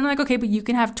I'm like, okay, but you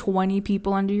can have 20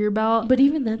 people under your belt. But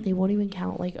even then, they won't even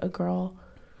count, like, a girl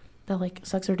that, like,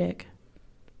 sucks her dick.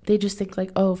 They just think,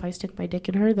 like, oh, if I stick my dick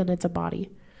in her, then it's a body.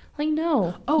 Like,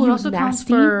 no. Oh, it also counts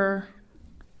for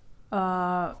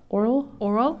oral?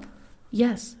 Oral?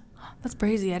 Yes. That's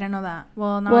crazy. I didn't know that.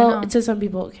 Well, now I know. Well, to some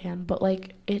people it can, but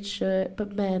like it should.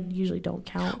 But men usually don't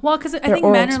count. Well, because I think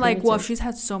men are like, well, if she's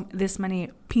had this many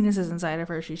penises inside of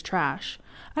her, she's trash.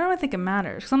 I don't really think it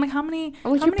matters. Because I'm like, how many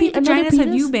vaginas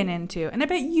have you been into? And I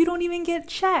bet you don't even get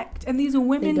checked. And these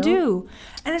women do.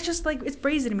 And it's just like, it's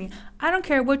crazy to me. I don't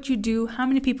care what you do, how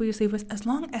many people you sleep with, as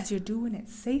long as you're doing it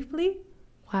safely.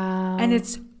 Wow. And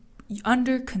it's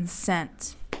under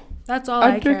consent. That's all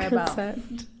I care about.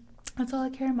 That's all I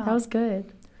care about. That was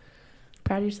good.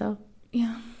 Proud of yourself?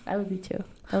 Yeah. I would be too.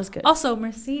 That was good. Also,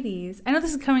 Mercedes. I know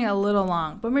this is coming a little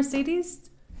long, but Mercedes...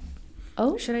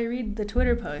 Oh? Should I read the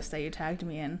Twitter post that you tagged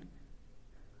me in?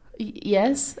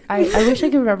 Yes. I wish I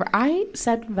could remember. I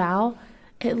sent Val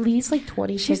at least like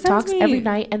 20 TikToks every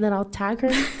night, and then I'll tag her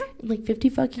in like 50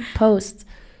 fucking posts.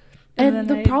 And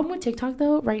the problem with TikTok,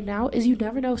 though, right now, is you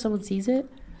never know if someone sees it.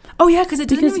 Oh, yeah, because it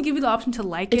doesn't even give you the option to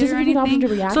like it or anything. It doesn't give you the option to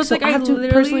react. So it's like I have to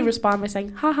personally respond by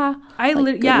saying, haha.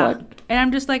 Yeah. And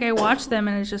I'm just like, I watch them,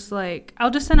 and it's just like,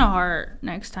 I'll just send a heart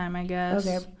next time, I guess.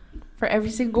 Okay. For every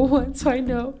single one, so I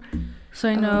know. So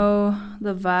I know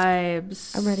the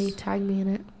vibes. I'm ready. Tag me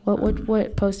in it.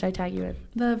 What post I tag you in?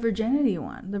 The virginity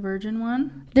one. The virgin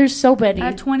one. There's so many.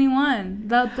 At 21.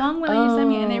 The long one that you sent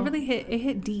me, and it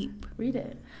hit deep. Read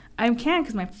it. I can't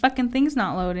because my fucking thing's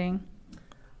not loading.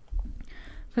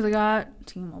 Because I got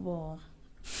T-Mobile.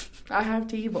 I have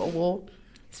T-Mobile.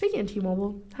 Speaking of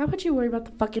T-Mobile, how about you worry about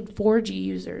the fucking 4G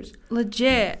users?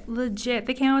 Legit.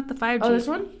 They came out with the 5G. Oh, this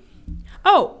one?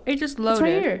 Oh, it just loaded. It's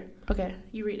right here. Okay,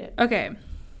 you read it. Okay.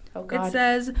 Oh, God. It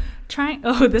says,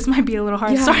 this might be a little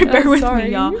hard. Yeah, sorry, bear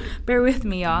with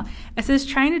me, y'all. It says,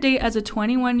 trying to date as a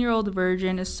 21-year-old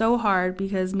virgin is so hard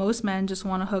because most men just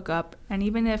want to hook up. And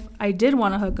even if I did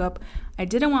want to hook up, I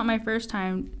didn't want my first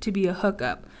time to be a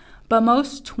hookup. But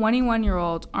most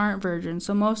 21-year-olds aren't virgins,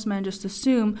 so most men just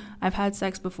assume I've had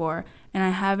sex before, and I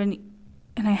haven't,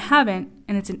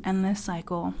 and it's an endless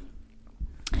cycle.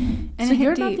 And so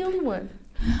you're not the only one.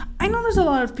 I know there's a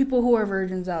lot of people who are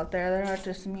virgins out there. They're not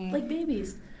just me. Like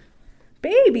babies.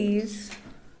 Babies?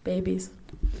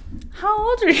 How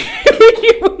old are you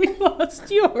when you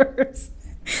lost yours?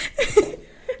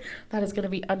 That is going to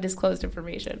be undisclosed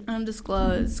information.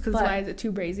 Undisclosed. Because why is it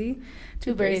too brazy?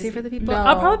 Too brazy for the people? No.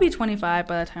 I'll probably be 25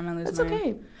 by the time I lose mine. That's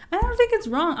okay. I don't think it's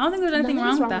wrong. I don't think there's anything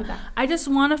wrong with that. I just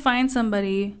want to find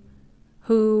somebody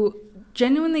who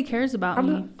genuinely cares about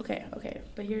me. Okay.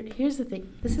 But here's the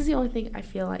thing. This is the only thing I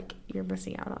feel like you're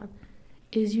missing out on.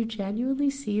 Is you genuinely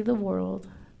see the world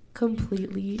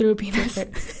completely through penis.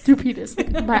 Through penis.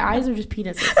 Like, my eyes are just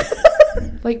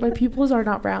penises. Like, my pupils are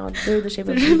not round. They're the shape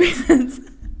of penis.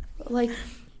 Like,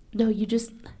 no, you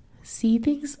just see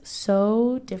things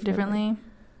so differently.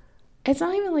 It's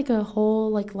not even like a whole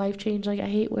like life change. Like, I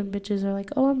hate when bitches are like,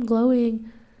 oh, I'm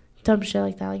glowing. Dumb shit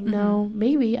like that. Like, no,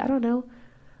 maybe. I don't know.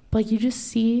 But like, you just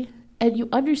see and you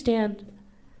understand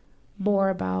more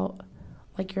about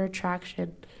like your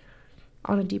attraction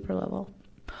on a deeper level.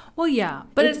 Well, yeah,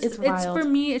 but it's for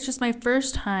me. It's just my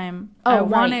first time. I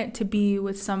want it to be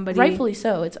with somebody. Rightfully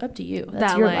so. It's up to you.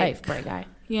 That's your life, my guy.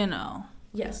 You know.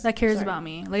 Yes. That cares about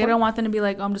me. Like, I don't want them to be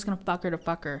like, oh, I'm just gonna fuck her to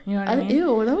fuck her. You know what I mean?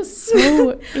 Ew, that was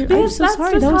so. I'm so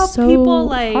sorry. That was so people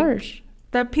like harsh.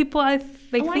 That people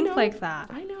think like that.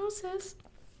 I know, sis.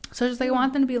 So just like I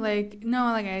want them to be like, no,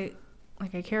 I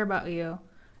care about you,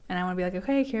 and I want to be like,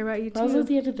 okay, I care about you too. Also, at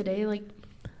the end of the day, like,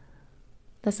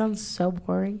 that sounds so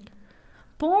boring.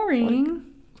 Boring.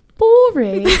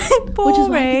 Which is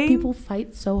why people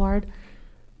fight so hard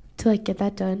to like get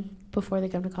that done before they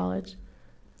come to college.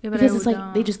 Yeah, because it's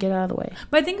like they just get out of the way.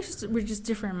 But I think we're just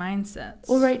different mindsets.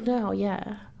 Well, right now,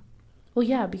 yeah. Well,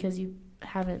 yeah, because you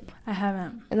haven't. I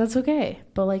haven't, and that's okay.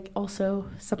 But like, also,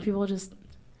 some people just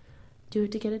do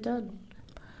it to get it done.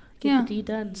 Get the D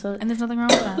done. So, and there's nothing wrong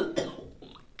with that.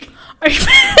 Are you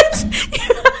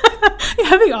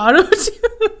having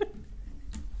auto-tune?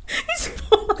 He's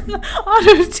pulling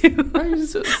auto-tune. I'm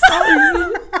so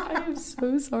sorry. I am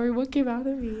so sorry. What came out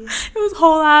of me? It was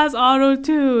whole ass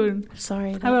auto-tune. I'm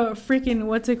sorry. How about freaking,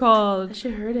 what's it called? That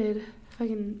shit hurted.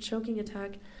 Fucking choking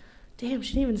attack. Damn,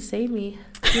 she didn't even save me.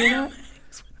 You know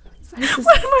that?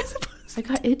 What am I supposed to I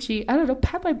got itchy. I don't know.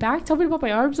 Pat my back. Tell me to put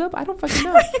my arms up. I don't fucking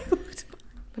know.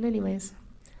 But anyways.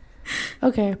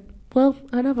 Okay. Well,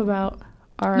 enough about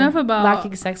our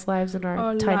lacking sex lives and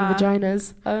our tiny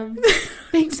vaginas.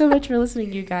 Thanks so much for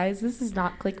listening, you guys. This is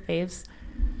not Click Faves.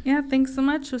 Yeah, thanks so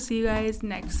much. We'll see you guys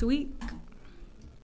next week.